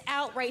empty this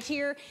out right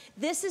here.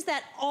 This is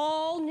that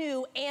all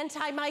new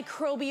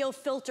antimicrobial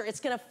filter. It's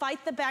gonna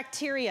fight the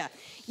bacteria.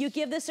 You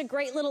give this a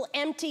great little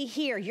empty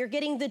here. You're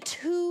getting the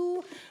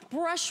 2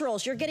 brush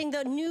rolls. You're getting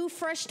the new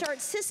Fresh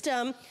Start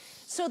system.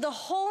 So the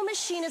whole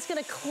machine is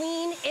gonna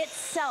clean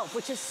itself,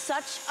 which is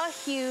such a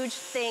huge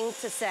thing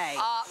to say.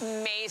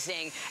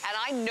 Amazing. And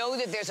I know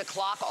that there's a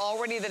clock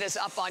already that is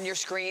up on your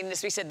screen.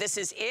 As we said, this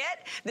is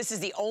it. This is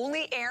the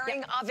only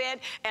airing of it.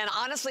 And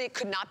honestly, it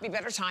could not be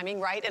better timing,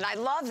 right? And I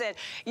love that,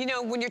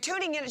 when you're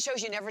tuning in, it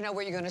shows you never know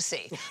what you're gonna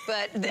see.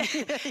 But this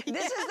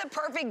is the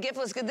perfect gift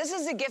list. This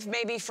is a gift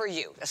maybe for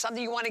you.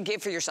 Something you wanna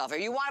give for yourself. Or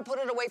you wanna put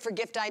it away for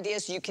gift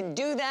ideas, you can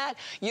do that.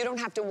 You don't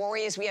have to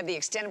worry, as we have the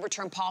extended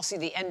return policy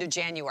the end of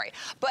January.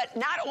 But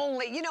not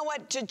only, you know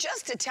what,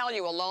 just to tell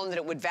you alone that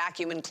it would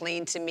vacuum and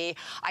clean, to me,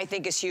 I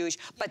think is huge.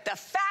 But the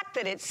fact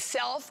that it's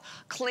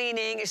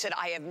self-cleaning, I said,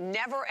 I have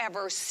never,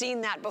 ever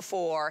seen that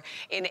before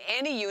in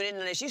any unit.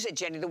 And as you said,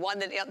 Jenny, the one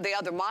that the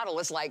other model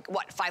is like,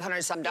 what,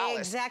 $500-some?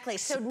 Exactly.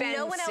 So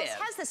no one else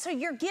has this. So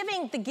you're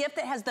giving the gift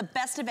that has the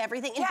best of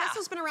everything. And this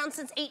has been around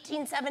since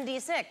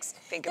 1876.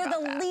 They're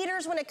the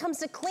leaders when it comes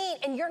to clean,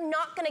 and you're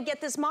not gonna get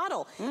this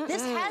model.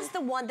 This has the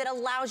one that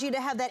allows you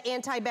to have that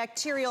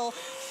antibacterial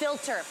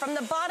filter. From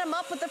the bottom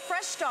up with the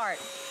Fresh Start.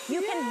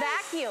 You can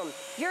vacuum.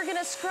 You're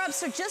gonna scrub.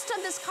 So just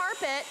on this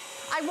carpet,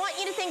 I want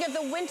you to think of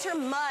the winter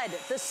mud,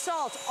 the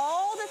salt,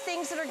 all the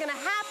things that are gonna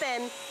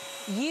happen.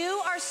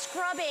 You are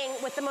scrubbing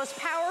with the most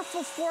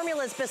powerful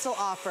formulas Bissell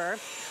offer.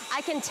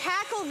 I can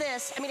tackle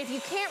this. If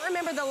you can't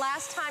remember the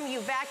last time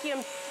you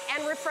vacuumed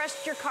and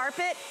refreshed your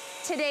carpet,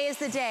 today is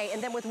the day.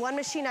 And then with one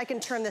machine, I can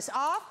turn this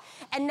off.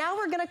 And now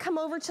we're gonna come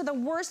over to the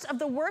worst of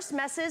the worst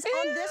messes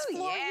on this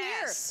floor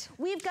here.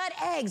 We've got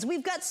eggs,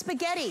 we've got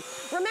spaghetti.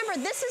 Remember,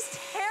 this is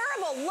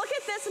terrible. Look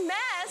at this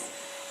mess.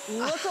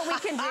 Look what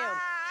we can do.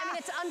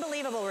 It's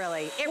unbelievable,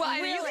 really.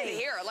 And you can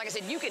hear it. Like I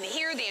said, you can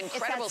hear the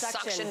incredible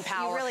suction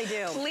power. You really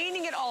do.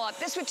 Cleaning it all up.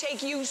 This would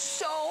take you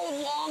so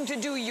long to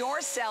do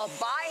yourself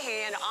by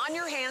hand, on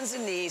your hands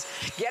and knees,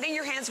 getting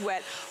your hands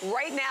wet.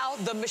 Right now,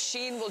 the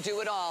machine will do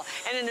it all.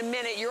 And in a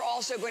minute, you're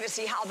also going to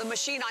see how the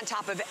machine on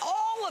top of it,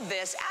 all of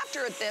this,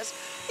 after this,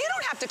 you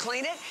don't have to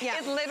clean it.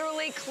 It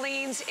literally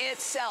cleans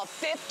itself.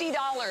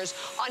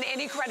 $50 on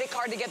any credit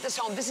card to get this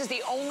home. This is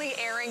the only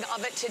airing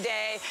of it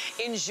today.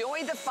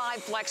 Enjoy the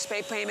 5 flex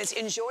pay payments.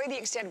 Enjoy the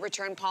extended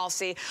return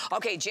policy.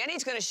 Okay,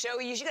 Jenny's gonna show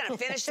you. She's gonna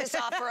finish this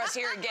off for us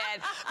here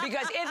again,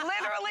 because it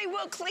literally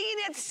will clean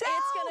itself.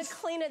 It's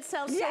gonna clean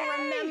itself. So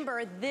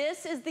remember,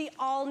 this is the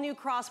all-new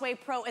Crosswave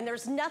Pro, and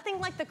there's nothing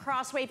like the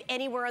Crosswave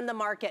anywhere in the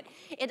market.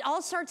 It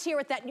all starts here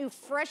with that new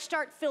Fresh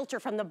Start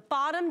filter. From the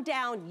bottom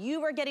down,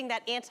 you are getting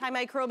that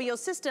antimicrobial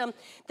system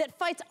that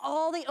fights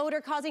all the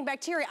odor-causing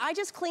bacteria. I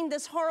just cleaned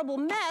this horrible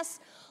mess.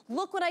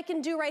 Look what I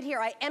can do right here.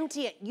 I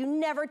empty it. You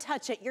never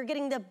touch it. You're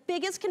getting the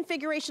biggest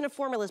configuration of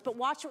formulas, but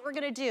watch what we're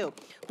gonna do.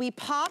 We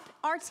pop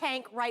our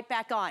tank right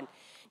back on.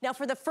 Now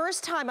for the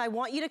first time, I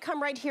want you to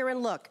come right here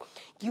and look.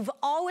 You've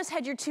always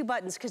had your 2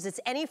 buttons because it's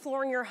any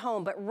floor in your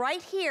home, but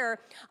right here,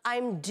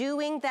 I'm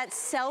doing that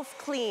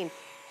self-clean.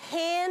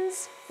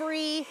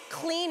 Hands-free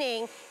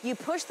cleaning. You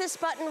push this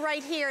button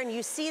right here and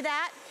you see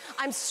that?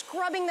 I'm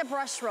scrubbing the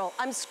brush roll.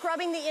 I'm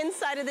scrubbing the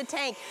inside of the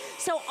tank.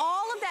 So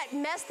all of that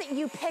mess that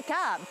you pick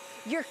up,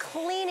 you're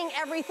cleaning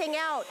everything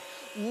out.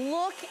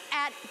 Look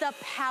at the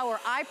power.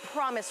 I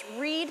promise,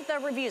 read the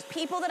reviews.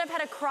 People that have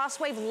had a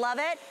Crosswave love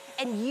it,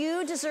 and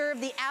you deserve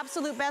the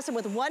absolute best. And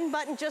with 1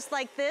 button just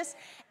like this,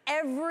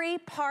 every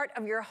part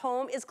of your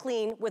home is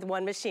clean with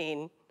 1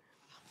 machine.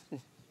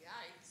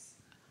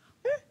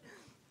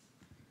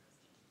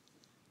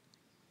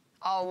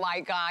 Oh my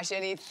gosh,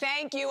 Eddie,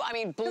 thank you. I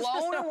mean,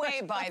 blown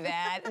away by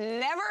that.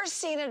 Never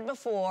seen it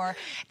before.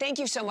 Thank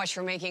you so much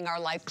for making our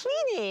life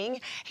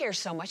cleaning here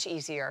so much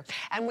easier.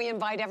 And we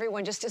invite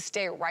everyone just to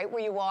stay right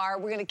where you are.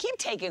 We're gonna keep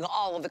taking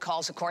all of the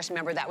calls, of course.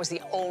 Remember, that was the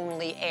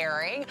only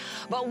airing.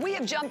 But we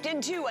have jumped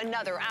into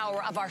another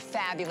hour of our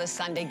fabulous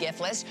Sunday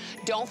gift list.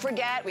 Don't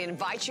forget, we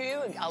invite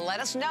you, let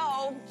us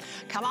know.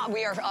 Come on,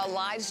 we are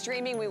live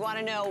streaming. We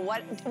wanna know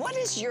what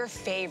is your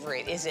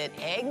favorite? Is it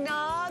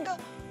eggnog?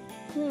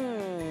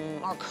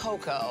 Or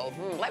cocoa.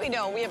 Let me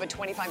know. We have a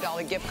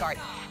 $25 gift card.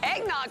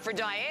 Eggnog for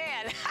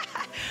Diane.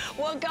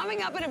 Well,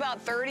 coming up in about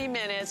 30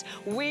 minutes,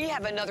 we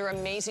have another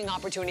amazing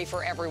opportunity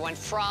for everyone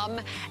from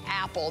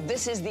Apple.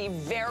 This is the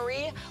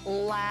very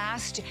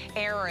last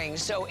airing,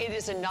 so it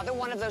is another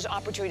one of those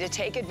opportunities to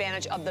take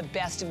advantage of the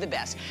best of the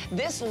best.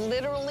 This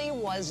literally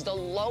was the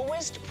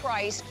lowest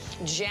price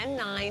Gen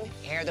 9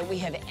 hair that we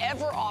have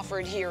ever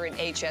offered here at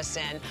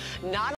HSN. Not